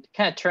I can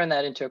kind of turn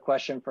that into a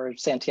question for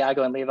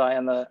Santiago and Levi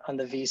on the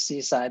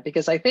VC side,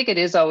 because I think it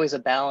is always a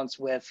balance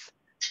with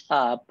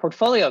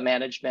portfolio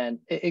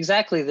management.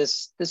 Exactly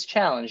this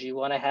challenge. You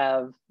want to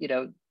have,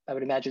 I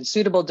would imagine,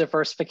 suitable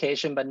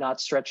diversification, but not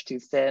stretch too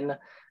thin.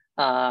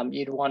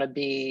 You'd want to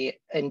be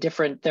in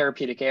different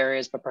therapeutic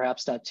areas, but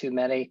perhaps not too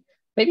many.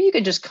 Maybe you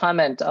could just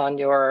comment on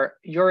your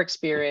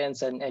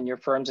experience and your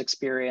firm's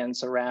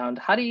experience around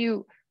how do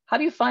you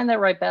find that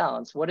right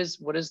balance? What is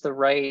the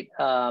right,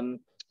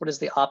 what is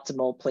the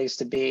optimal place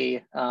to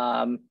be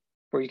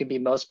where you can be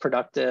most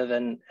productive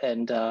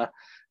and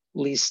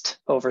least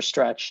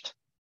overstretched?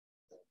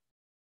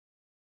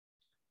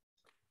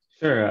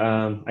 Sure.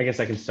 I guess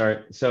I can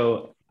start.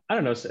 So I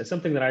don't know,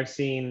 something that I've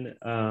seen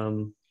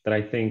that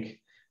I think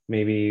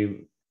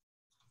maybe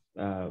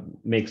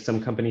makes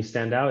some companies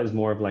stand out is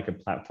more of like a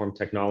platform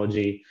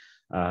technology,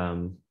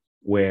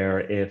 where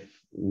if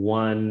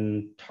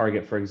one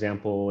target, for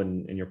example,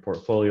 in your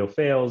portfolio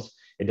fails,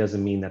 it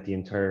doesn't mean that the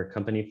entire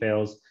company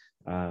fails.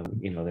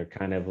 They're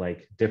kind of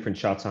like different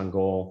shots on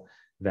goal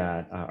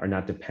that are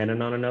not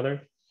dependent on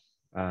another.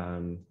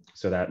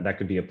 So that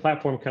could be a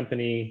platform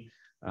company,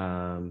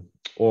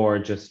 or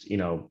just,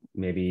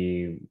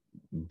 maybe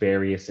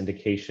various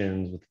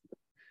indications with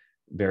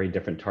very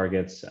different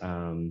targets.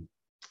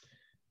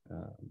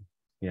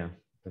 Yeah,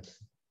 that's.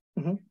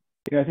 Mm-hmm.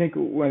 I think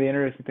one of the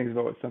interesting things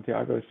about what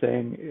Santiago is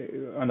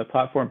saying on the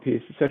platform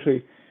piece,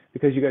 especially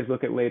because you guys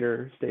look at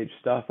later stage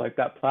stuff, like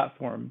that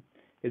platform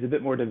is a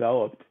bit more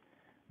developed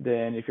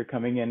than if you're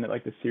coming in at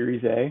like the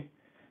Series A.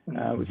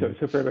 So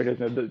for everybody who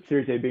doesn't know, the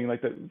Series A being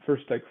like the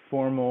first like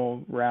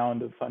formal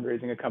round of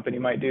fundraising a company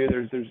might do.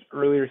 There's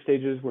earlier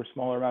stages where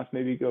smaller amounts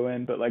maybe go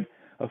in, but like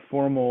a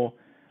formal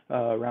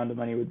round of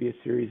money would be a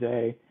Series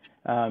A.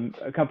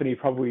 A company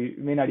probably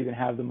may not even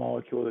have the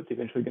molecule that's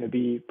eventually going to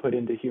be put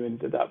into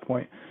humans at that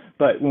point.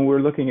 But when we're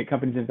looking at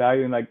companies and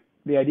valuing, like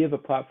the idea of a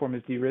platform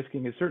as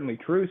de-risking is certainly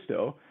true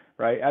still,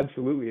 right?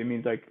 Absolutely. It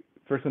means like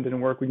first one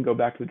didn't work, we can go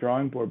back to the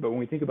drawing board. But when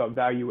we think about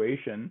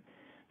valuation,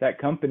 that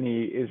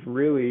company is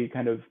really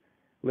kind of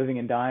living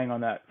and dying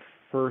on that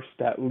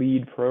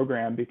lead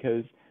program,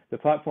 because the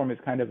platform is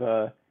kind of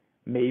a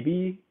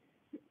maybe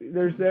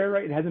there's there,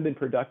 right? It hasn't been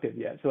productive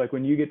yet. So like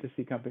when you get to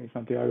see companies,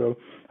 Santiago,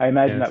 I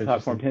imagine that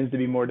platform tends to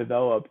be more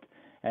developed,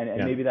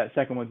 and maybe that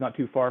second one's not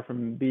too far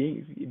from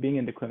being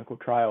into clinical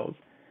trials.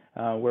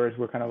 Whereas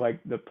we're kind of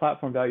like the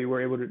platform value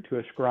we're able to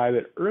ascribe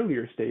at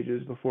earlier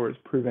stages before it's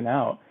proven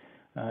out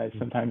is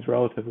sometimes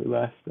relatively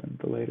less than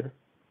the later.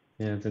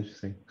 Yeah, it's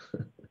interesting.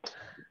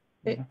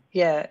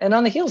 Yeah, and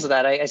on the heels of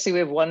that, I see we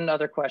have one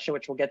other question,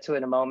 which we'll get to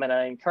in a moment.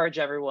 I encourage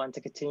everyone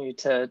to continue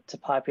to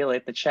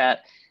populate the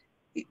chat.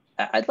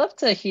 I'd love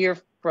to hear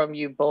from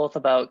you both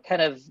about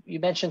you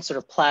mentioned sort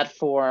of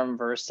platform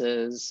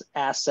versus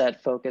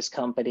asset focused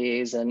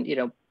companies, and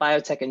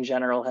biotech in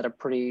general had a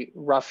pretty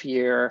rough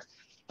year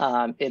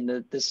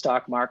in the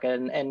stock market,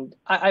 and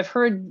I've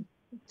heard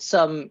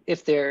some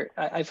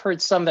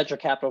venture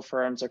capital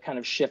firms are kind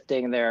of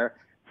shifting their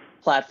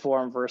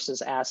platform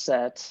versus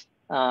asset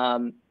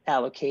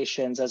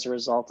allocations as a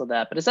result of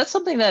that. But is that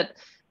something that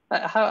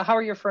how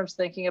are your firms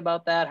thinking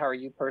about that? How are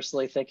you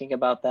personally thinking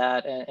about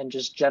that, and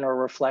just general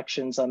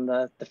reflections on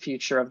the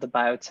future of the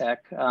biotech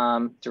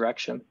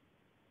direction?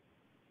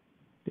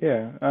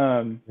 Yeah.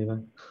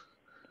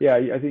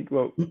 I think,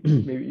 well,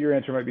 maybe your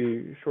answer might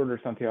be shorter,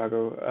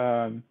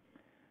 Santiago.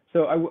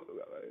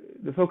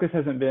 The focus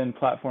hasn't been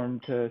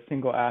platform to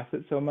single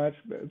asset so much,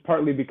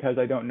 partly because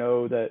I don't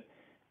know that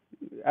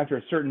after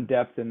a certain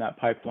depth in that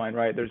pipeline,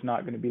 right, there's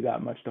not going to be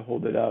that much to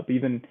hold it up.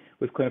 Even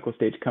with clinical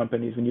stage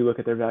companies, when you look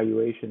at their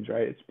valuations,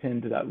 right, it's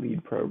pinned to that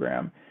lead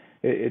program.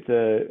 It's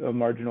a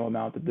marginal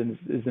amount that then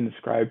isn't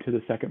ascribed to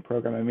the second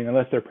program. I mean,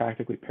 unless they're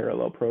practically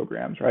parallel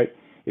programs, right?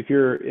 If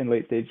you're in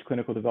late stage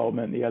clinical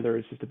development and the other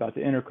is just about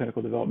to enter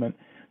clinical development,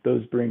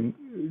 those bring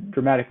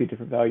dramatically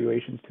different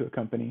valuations to a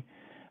company.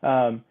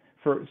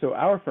 So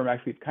our firm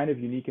actually is kind of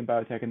unique in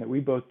biotech in that we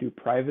both do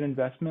private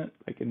investment,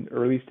 like in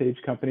early stage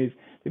companies.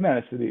 They might not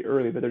necessarily be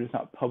early, but they're just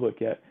not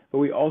public yet. But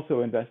we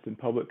also invest in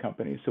public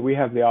companies. So we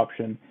have the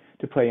option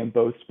to play in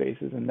both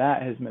spaces. And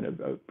that has been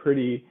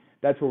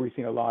that's where we've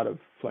seen a lot of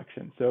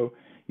flexion. So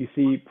you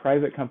see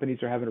private companies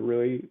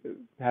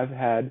have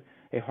had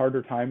a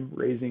harder time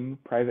raising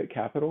private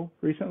capital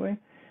recently.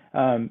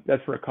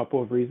 That's for a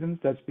couple of reasons.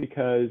 That's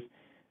because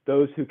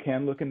those who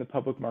can look in the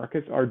public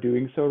markets are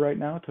doing so right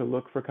now to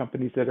look for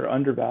companies that are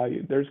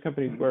undervalued. There's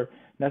companies where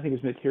nothing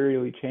has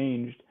materially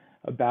changed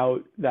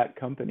about that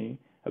company,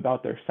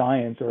 about their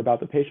science, or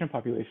about the patient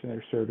population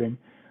they're serving.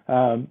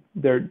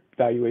 Their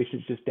valuation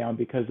is just down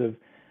because of,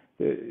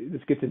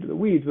 this gets into the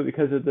weeds, but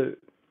because of the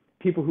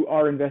people who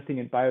are investing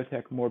in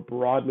biotech more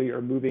broadly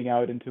are moving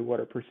out into what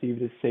are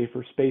perceived as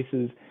safer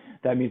spaces.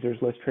 That means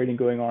there's less trading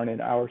going on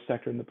in our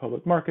sector in the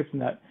public markets,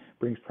 and that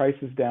brings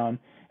prices down.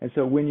 And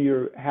so when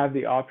you have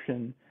the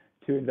option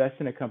to invest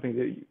in a company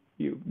that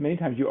many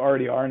times you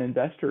already are an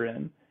investor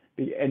in,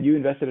 and you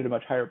invested at a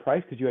much higher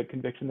price because you had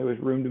conviction there was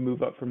room to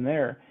move up from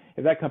there,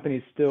 if that company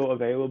is still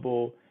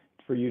available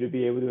for you to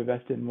be able to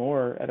invest in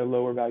more at a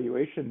lower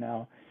valuation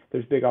now,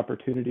 there's big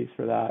opportunities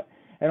for that.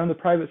 And on the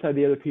private side,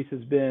 the other piece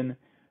has been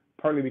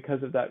partly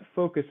because of that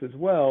focus as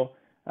well,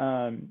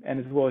 and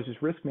as well as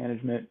just risk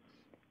management.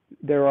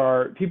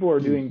 People are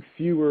doing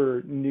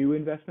fewer new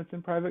investments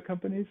in private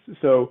companies,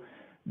 so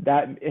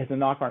that has a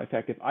knock-on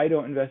effect. If I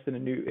don't invest as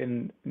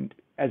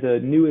a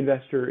new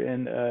investor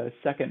in a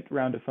second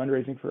round of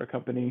fundraising for a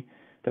company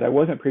that I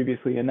wasn't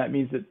previously in, that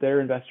means that their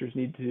investors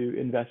need to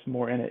invest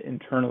more in it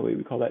internally.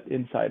 We call that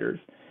insiders.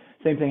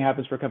 Same thing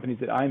happens for companies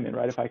that I'm in,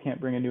 right? If I can't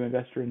bring a new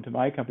investor into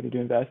my company to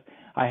invest,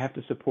 I have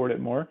to support it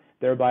more.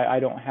 Thereby, I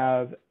don't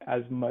have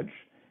as much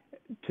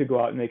to go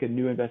out and make a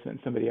new investment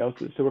in somebody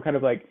else's. So we're kind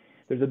of like,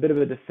 there's a bit of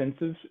a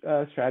defensive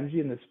strategy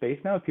in this space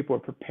now. People are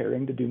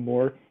preparing to do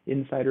more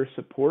insider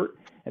support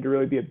and to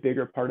really be a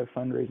bigger part of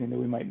fundraising than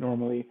we might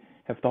normally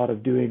have thought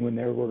of doing when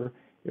there was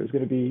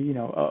going to be, you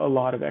know, a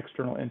lot of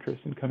external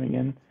interest in coming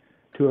in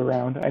to a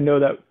round. I know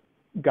that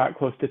got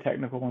close to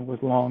technical and was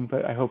long,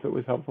 but I hope it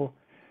was helpful.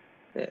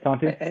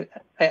 Santi?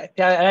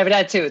 I would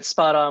add too, it's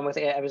spot on with,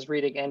 I was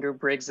reading Andrew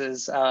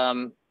Briggs's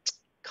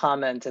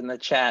comment in the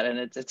chat, and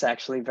it's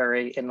actually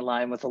very in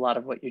line with a lot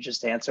of what you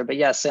just answered. But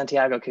yes,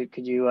 Santiago,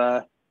 could you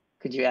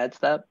add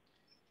to that?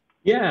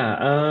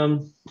 Yeah,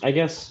 I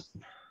guess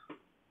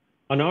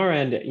on our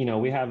end, you know,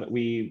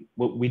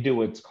 we do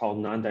what's called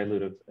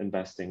non-dilutive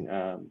investing.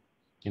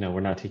 You know,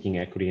 we're not taking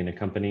equity in a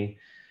company.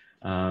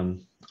 I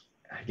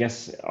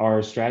guess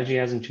our strategy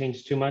hasn't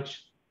changed too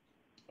much.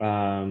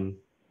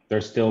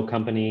 There's still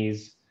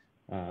companies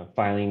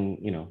filing,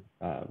 you know,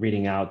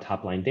 reading out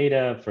top-line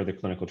data for the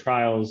clinical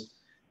trials.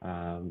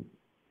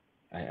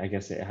 I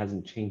guess it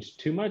hasn't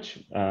changed too much.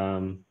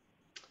 You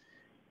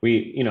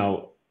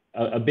know,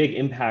 a big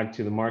impact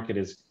to the market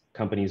is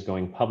companies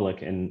going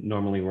public, and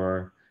normally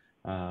we're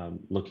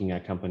looking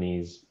at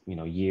companies, you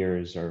know,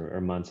 years or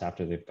months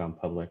after they've gone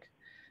public.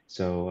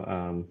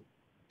 So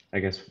I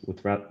guess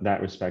with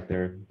that respect,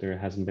 there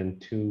hasn't been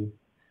too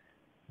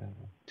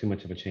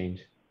much of a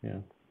change. Yeah.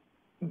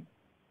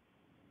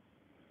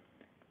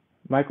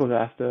 Michael's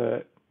asked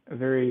a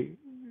very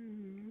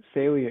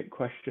salient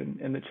question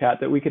in the chat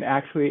that we can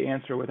actually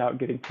answer without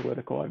getting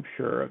political. I'm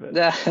sure of it.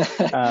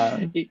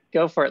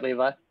 Go for it,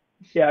 Levi.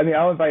 Yeah, I mean,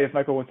 I'll invite if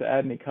Michael wants to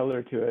add any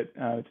color to it.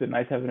 It's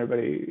nice having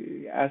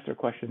everybody ask their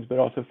questions, but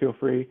also feel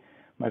free,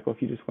 Michael,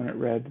 if you just want it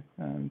read,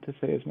 to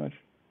say as much.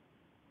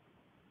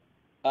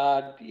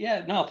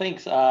 Yeah, no,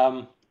 thanks.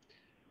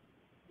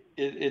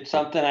 It's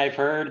something I've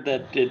heard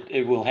that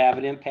it will have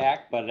an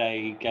impact, but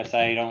I guess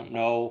I don't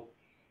know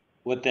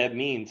what that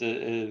means.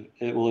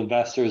 Will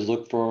investors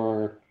look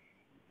to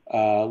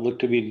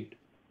be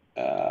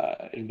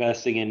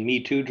investing in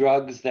Me Too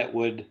drugs that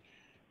would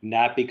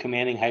not be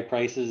commanding high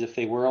prices if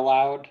they were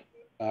allowed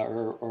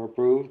or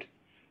approved?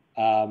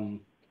 Or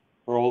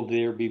will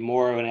there be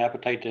more of an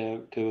appetite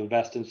to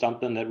invest in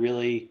something that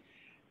really,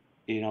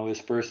 you know,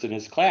 is first in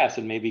its class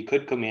and maybe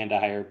could command a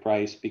higher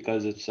price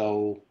because it's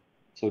so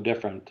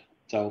different?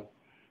 So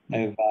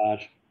I've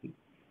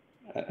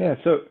yeah,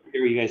 so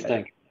hear what you guys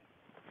think.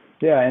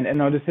 Yeah,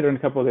 and I'll just hit on a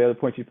couple of the other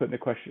points you put in the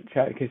question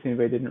chat in case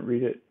anybody didn't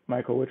read it,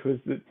 Michael, which was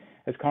that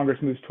as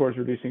Congress moves towards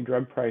reducing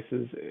drug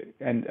prices,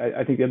 and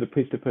I think the other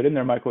piece to put in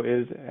there, Michael,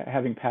 is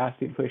having passed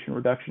the Inflation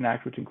Reduction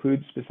Act, which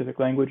includes specific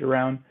language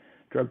around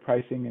drug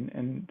pricing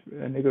and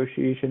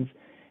negotiations,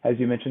 as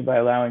you mentioned, by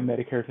allowing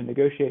Medicare to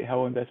negotiate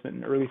how investment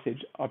in early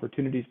stage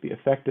opportunities be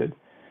affected.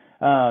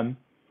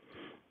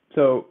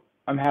 So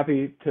I'm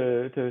happy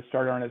to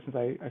start on it since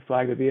I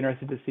flagged it. I'd be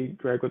interested to see,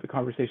 Greg, what the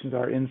conversations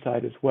are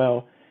inside as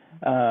well.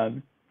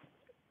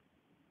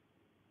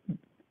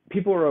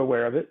 People are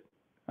aware of it.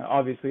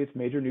 Obviously, it's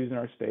major news in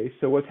our space.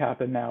 So what's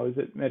happened now is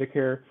that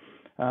Medicare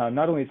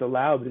not only is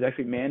allowed, but is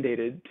actually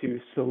mandated to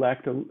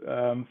select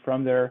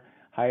from their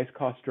highest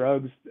cost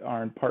drugs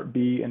are in Part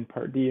B and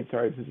Part D. I'm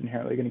sorry, this is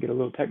inherently going to get a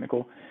little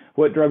technical.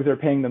 What drugs are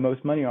paying the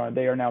most money on,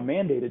 they are now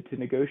mandated to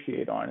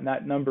negotiate on, and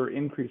that number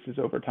increases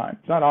over time.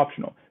 It's not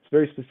optional. It's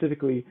very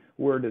specifically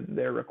worded that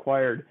they're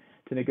required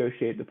to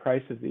negotiate the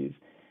price of these,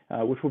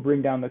 which will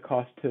bring down the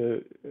cost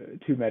to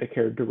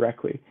Medicare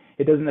directly.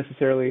 It doesn't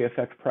necessarily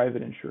affect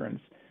private insurance,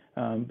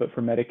 but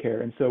for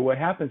Medicare. And so what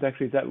happens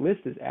actually is that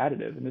list is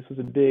additive, and this was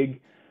a big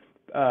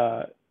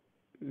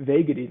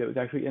vagity that was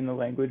actually in the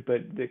language,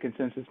 but the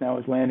consensus now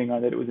is landing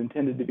on that it was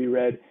intended to be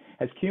read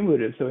as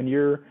cumulative. So in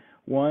year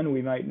one,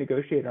 we might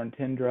negotiate on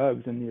 10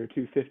 drugs, in year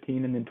two,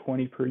 15, and then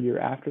 20 per year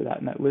after that,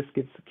 and that list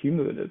gets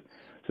cumulative.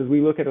 So as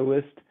we look at a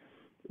list,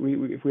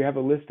 if we have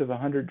a list of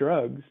 100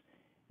 drugs,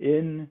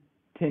 in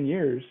 10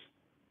 years,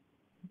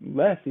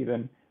 less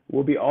even,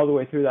 we'll be all the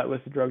way through that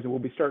list of drugs, and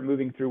we'll start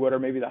moving through what are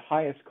maybe the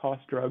highest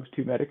cost drugs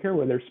to Medicare,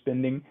 where they're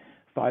spending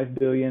 $5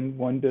 billion,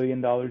 $1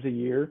 billion a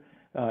year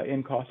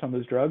in costs on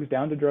those drugs,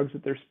 down to drugs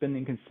that they're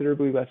spending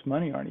considerably less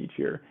money on each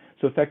year.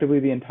 So effectively,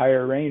 the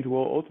entire range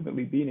will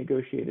ultimately be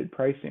negotiated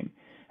pricing.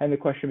 And the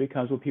question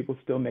becomes, will people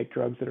still make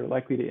drugs that are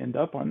likely to end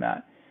up on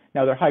that?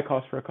 Now, they're high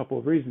cost for a couple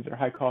of reasons. They're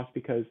high cost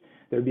because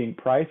they're being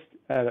priced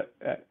at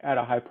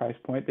a high price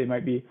point. They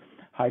might be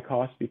high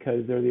cost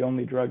because they're the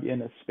only drug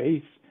in a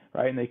space,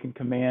 right? And they can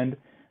command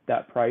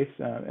that price,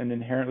 and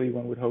inherently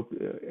one would hope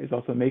is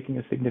also making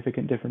a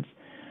significant difference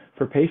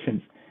for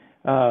patients.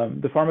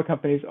 The pharma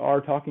companies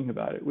are talking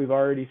about it. We've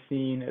already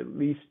seen at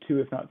least 2,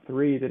 if not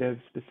 3, that have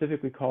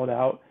specifically called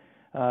out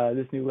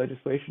this new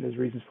legislation as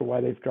reasons for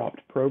why they've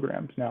dropped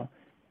programs. Now,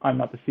 I'm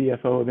not the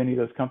CFO of any of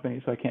those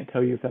companies, so I can't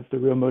tell you if that's the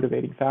real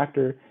motivating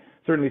factor.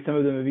 Certainly some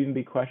of them have even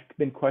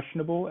been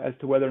questionable as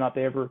to whether or not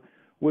they ever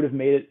would have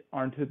made it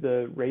onto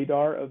the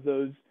radar of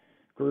those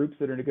groups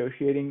that are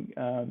negotiating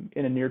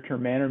in a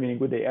near-term manner, meaning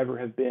would they ever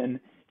have been,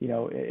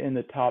 in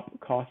the top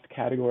cost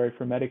category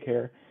for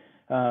Medicare.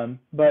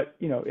 But,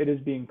 it is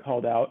being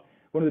called out.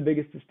 one of the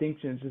biggest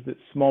distinctions is that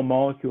small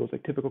molecules,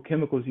 like typical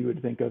chemicals you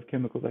would think of,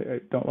 chemicals, I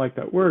don't like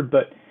that word,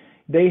 but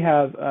they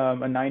have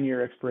a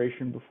 9-year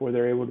expiration before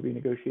they're able to be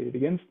negotiated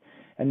against.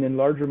 And then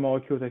larger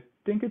molecules, I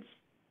think it's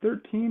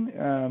 13,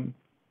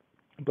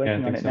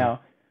 blanking on it now,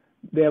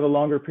 they have a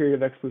longer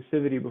period of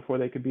exclusivity before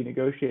they could be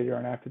negotiated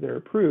on after they're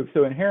approved.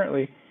 So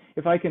inherently,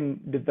 if I can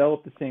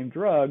develop the same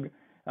drug,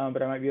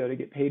 but I might be able to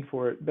get paid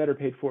for it, better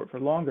paid for it for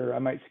longer, I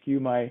might skew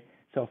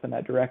myself in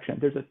that direction.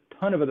 There's a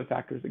ton of other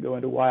factors that go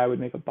into why I would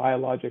make a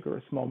biologic or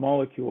a small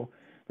molecule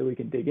that we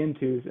can dig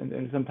into,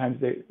 and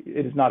sometimes it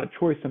is not a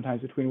choice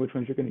sometimes between which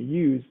ones you're going to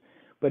use,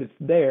 but it's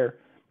there.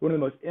 One of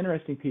the most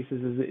interesting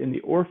pieces is that in the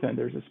orphan,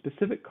 there's a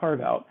specific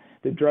carve out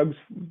that drugs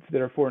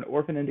that are for an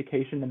orphan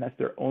indication, and that's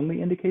their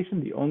only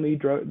indication, the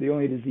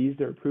only disease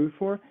they're approved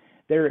for,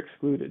 they're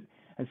excluded.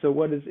 And so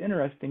what is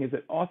interesting is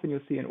that often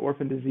you'll see an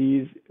orphan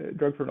disease, a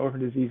drug for an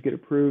orphan disease get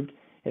approved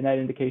in that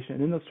indication,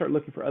 and then they'll start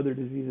looking for other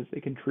diseases they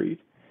can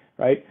treat,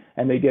 right?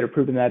 And they get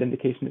approved in that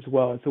indication as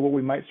well. And so what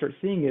we might start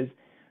seeing is,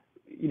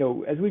 you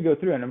know, as we go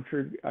through, and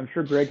I'm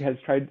sure Greg has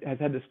had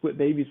to split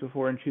babies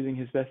before in choosing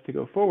his best to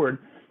go forward.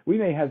 We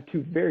may have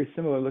two very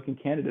similar looking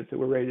candidates that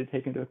we're ready to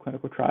take into a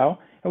clinical trial,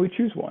 and we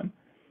choose one.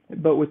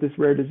 But with this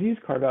rare disease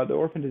carve out, the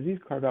orphan disease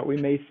carve out, we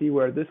may see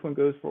where this one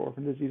goes for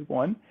orphan disease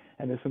 1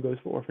 and this one goes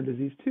for orphan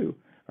disease 2,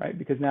 right?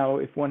 Because now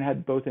if one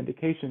had both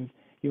indications,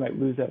 you might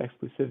lose that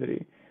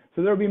exclusivity.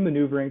 So there will be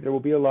maneuvering, there will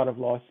be a lot of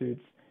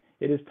lawsuits.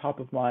 It is top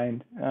of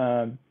mind,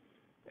 and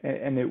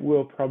it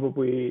will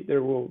probably,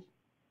 there will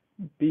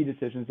be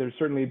decisions. There's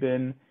certainly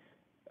been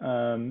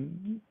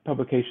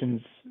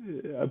publications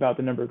about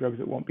the number of drugs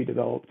that won't be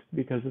developed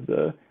because of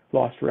the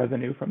lost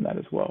revenue from that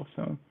as well.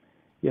 So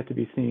yet to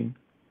be seen.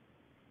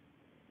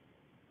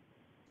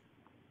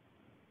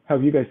 How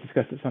have you guys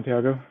discussed it,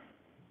 Santiago?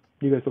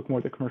 You guys look more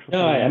at the commercial No,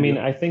 side. I mean,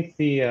 I think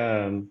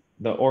the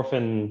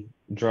orphan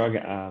drug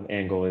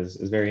angle is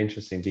very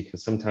interesting,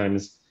 because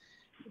sometimes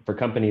for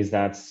companies,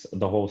 that's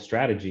the whole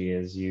strategy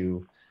is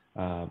you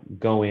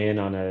go in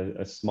on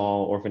a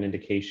small orphan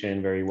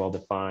indication, very well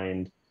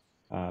defined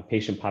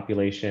patient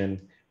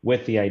population,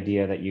 with the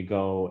idea that you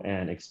go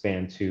and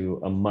expand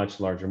to a much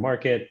larger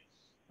market,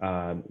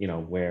 you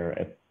know, where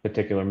a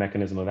particular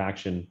mechanism of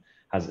action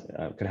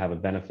could have a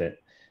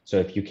benefit. So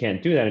if you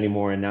can't do that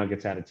anymore and now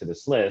gets added to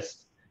this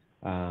list,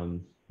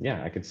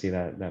 yeah, I could see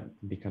that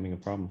becoming a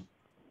problem.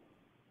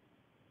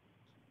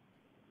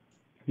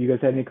 Have you guys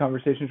had any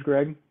conversations,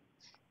 Greg?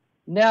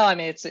 No, I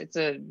mean, it's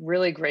a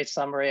really great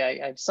summary.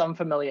 I have some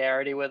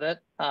familiarity with it,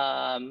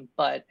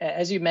 but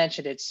as you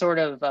mentioned, it's sort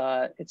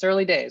of it's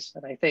early days,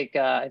 and I think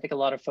a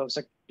lot of folks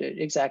are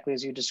exactly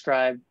as you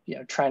described, you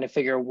know, trying to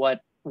figure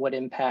what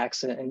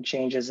impacts and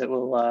changes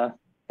it'll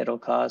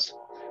cause.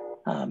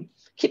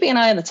 Keeping an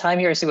eye on the time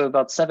here, I see we have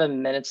about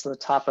 7 minutes to the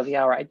top of the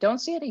hour. I don't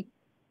see any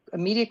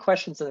immediate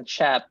questions in the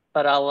chat,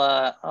 but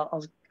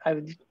I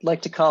would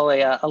like to call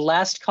a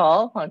last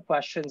call on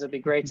questions. It'd be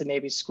great to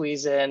maybe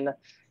squeeze in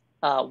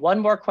one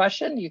more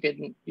question. You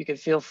could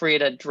feel free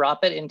to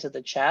drop it into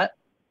the chat,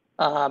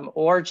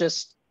 or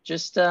just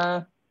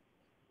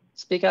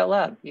speak out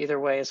loud. Either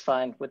way is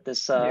fine with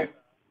this. Yeah.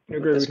 You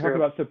know, Greg, we talked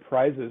about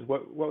surprises.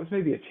 What was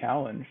maybe a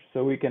challenge,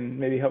 so we can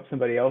maybe help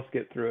somebody else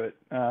get through it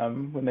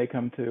when they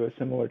come to a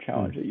similar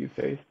challenge that you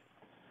faced?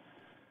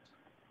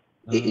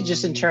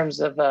 Just in terms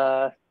of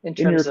in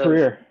your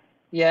career.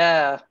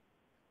 Yeah.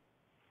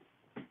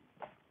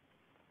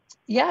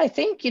 Yeah, I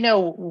think, you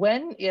know,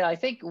 I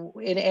think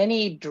in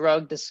any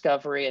drug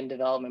discovery and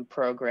development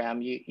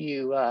program,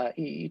 you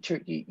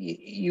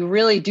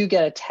really do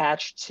get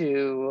attached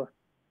to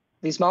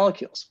these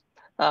molecules.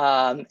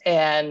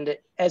 And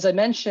as I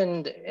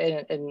mentioned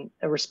in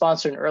a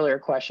response to an earlier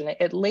question,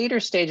 at later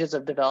stages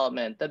of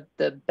development,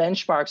 the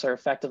benchmarks are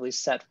effectively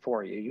set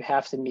for you. You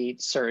have to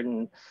meet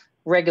certain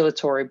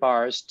regulatory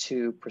bars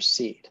to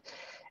proceed.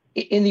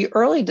 In the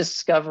early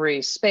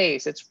discovery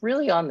space, it's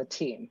really on the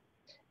team.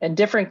 And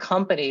different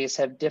companies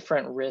have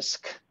different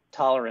risk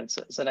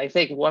tolerances. And I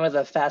think one of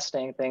the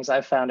fascinating things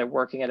I've found at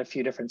working at a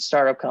few different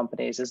startup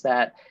companies is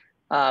that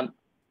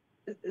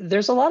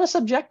there's a lot of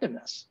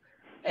subjectiveness,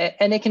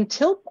 and it can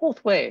tilt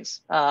both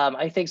ways.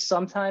 I think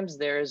sometimes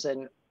there's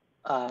an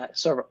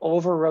sort of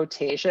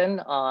over-rotation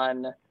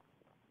on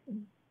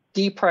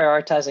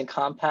deprioritizing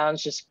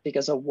compounds just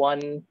because of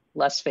one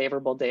less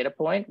favorable data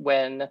point,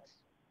 when,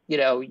 you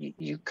know,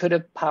 you could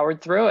have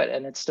powered through it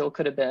and it still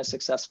could have been a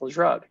successful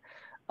drug.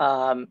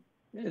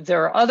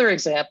 There are other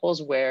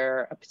examples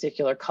where a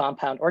particular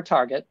compound or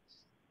target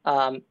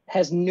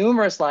has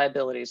numerous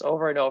liabilities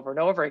over and over and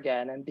over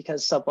again. And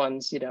because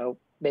someone's, you know,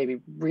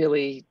 maybe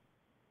really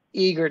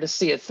eager to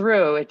see it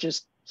through, it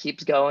just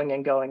keeps going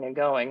and going and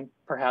going,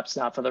 perhaps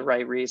not for the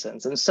right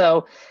reasons. And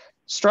so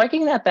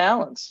striking that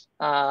balance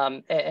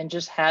and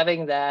just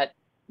having that,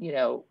 you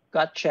know,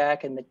 gut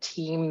check, and the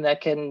team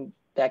that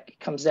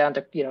comes down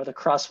to, you know, the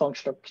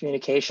cross-functional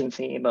communication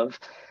theme of,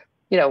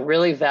 you know,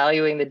 really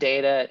valuing the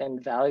data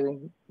and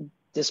valuing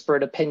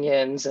disparate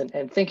opinions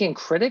and thinking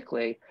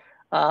critically,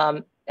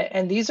 and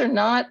And these are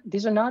not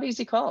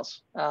easy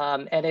calls.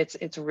 And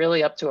it's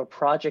really up to a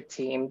project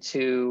team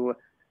to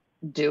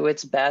do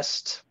its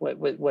best,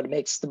 what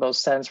makes the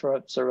most sense from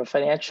a sort of a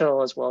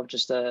financial as well as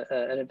just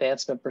an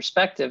advancement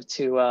perspective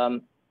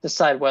to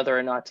decide whether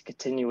or not to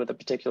continue with a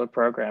particular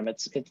program.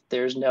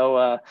 There's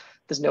no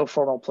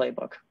formal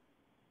playbook.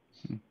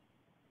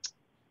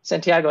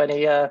 Santiago,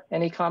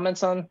 any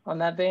comments on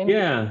that vein?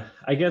 Yeah,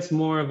 I guess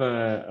more of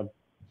a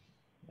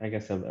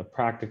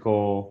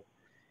practical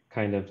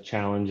kind of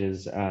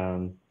challenges.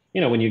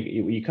 When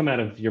you come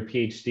out of your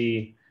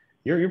PhD,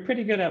 you're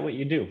pretty good at what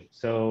you do.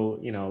 So,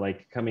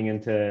 like coming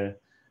into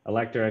a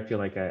lecture, I feel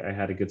like I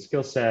had a good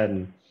skill set,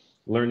 and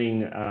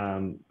learning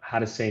how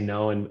to say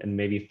no and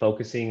maybe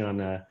focusing on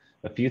a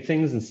few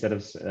things instead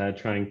of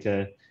trying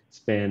to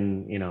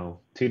spin,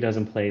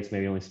 24 plates,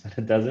 maybe only spin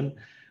a dozen,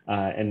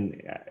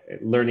 and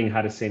learning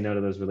how to say no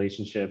to those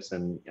relationships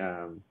and,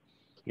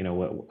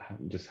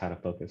 just how to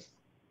focus.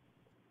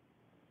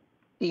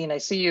 Dean, I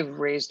see you've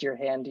raised your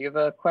hand. Do you have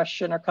a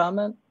question or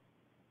comment?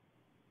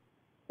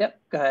 Yep,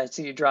 go ahead. I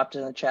see you dropped it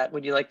in the chat.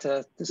 Would you like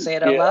to say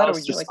it out loud? I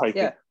was just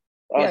typing. Yeah.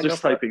 I was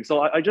just typing.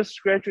 So I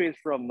just graduated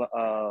from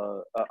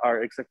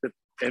our executive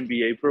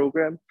MBA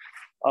program.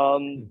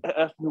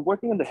 I've been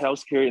working in the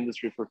healthcare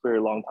industry for a very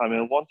long time,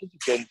 and I wanted to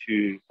get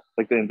into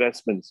like the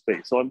investment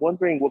space. So I'm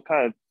wondering what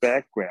kind of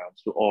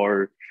backgrounds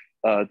or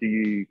do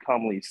you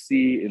commonly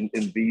see in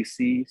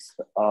VCs?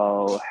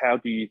 How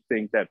do you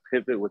think that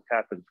pivot would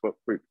happen?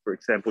 For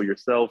example,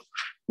 yourself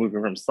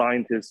moving from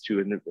scientist to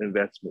an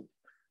investment.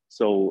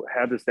 So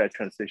how does that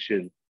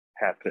transition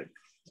happen?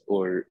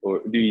 Or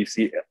do you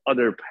see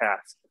other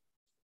paths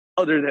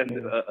other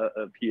than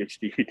a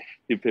PhD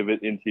to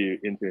pivot into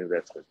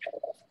investment?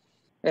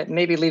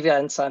 Maybe Levi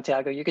and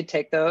Santiago, you could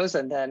take those,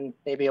 and then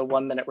maybe a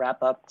 1-minute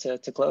wrap up to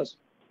close.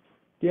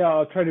 Yeah,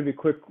 I'll try to be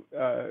quick,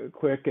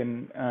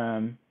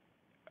 and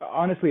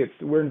honestly,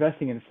 we're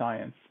investing in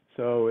science,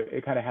 so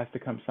it kind of has to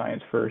come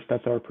science first.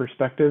 That's our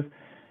perspective.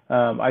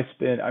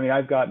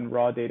 I've gotten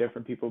raw data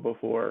from people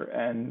before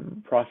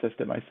and processed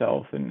it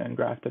myself and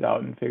graphed it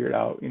out and figured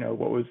out,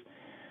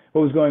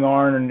 what was going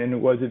on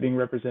and was it being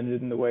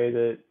represented in the way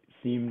that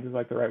seemed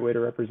like the right way to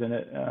represent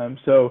it.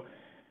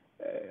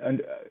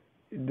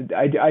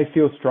 I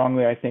feel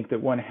strongly, I think,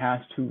 that one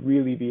has to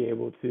really be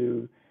able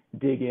to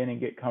dig in and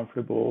get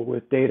comfortable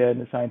with data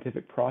and the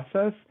scientific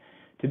process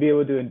to be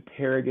able to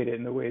interrogate it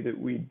in the way that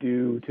we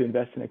do to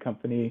invest in a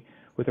company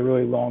with a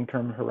really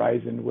long-term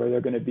horizon where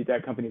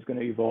that company is going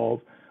to evolve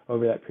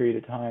over that period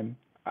of time.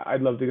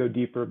 I'd love to go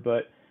deeper,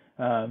 but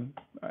I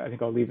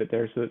think I'll leave it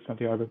there so that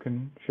Santiago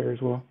can share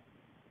as well.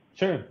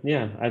 Sure.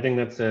 Yeah, I think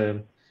that's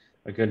a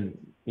good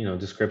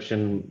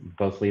description.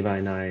 Both Levi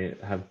and I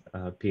have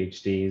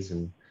PhDs,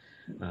 and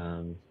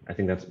I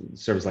think that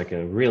serves like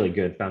a really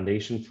good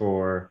foundation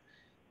for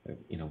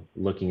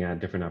looking at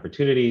different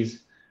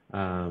opportunities.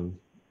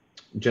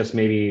 Just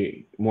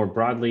maybe more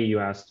broadly, you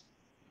asked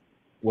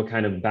what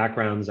kind of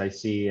backgrounds I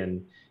see,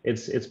 and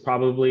it's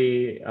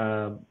probably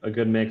a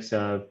good mix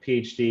of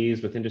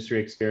PhDs with industry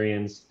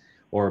experience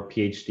or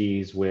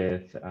PhDs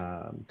with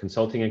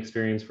consulting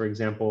experience, for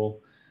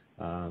example,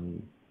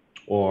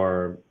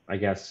 or I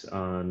guess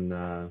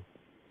on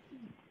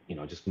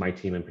just my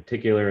team in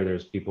particular,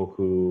 there's people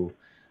who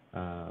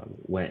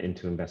went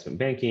into investment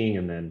banking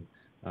and then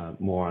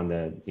more on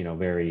the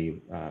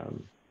very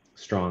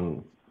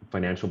strong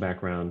financial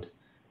background.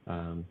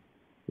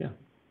 Yeah.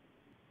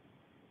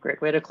 Great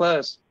way to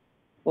close.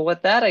 Well,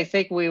 with that, I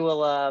think we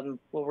will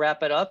we'll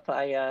wrap it up.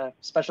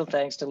 Special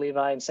thanks to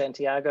Levi and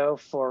Santiago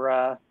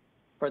for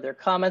their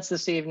comments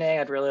this evening.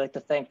 I'd really like to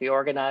thank the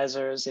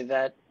organizers,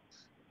 Yvette,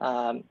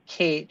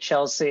 Kate,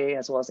 Chelsea,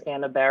 as well as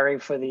Anna Barry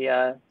for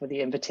the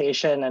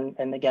invitation,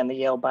 and again the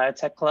Yale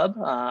Biotech Club.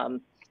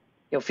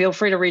 Feel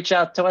free to reach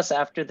out to us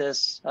after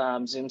this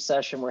Zoom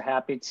session. We're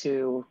happy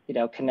to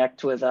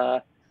connect with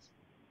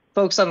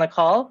folks on the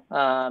call.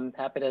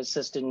 Happy to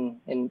assist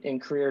in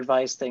career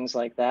advice, things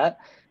like that.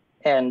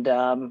 And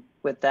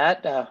with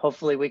that,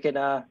 hopefully we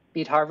can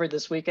beat Harvard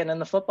this weekend in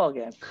the football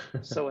game.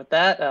 So with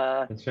that,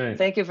 That's right.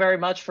 Thank you very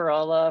much for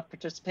all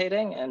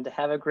participating, and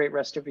have a great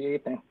rest of your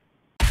evening.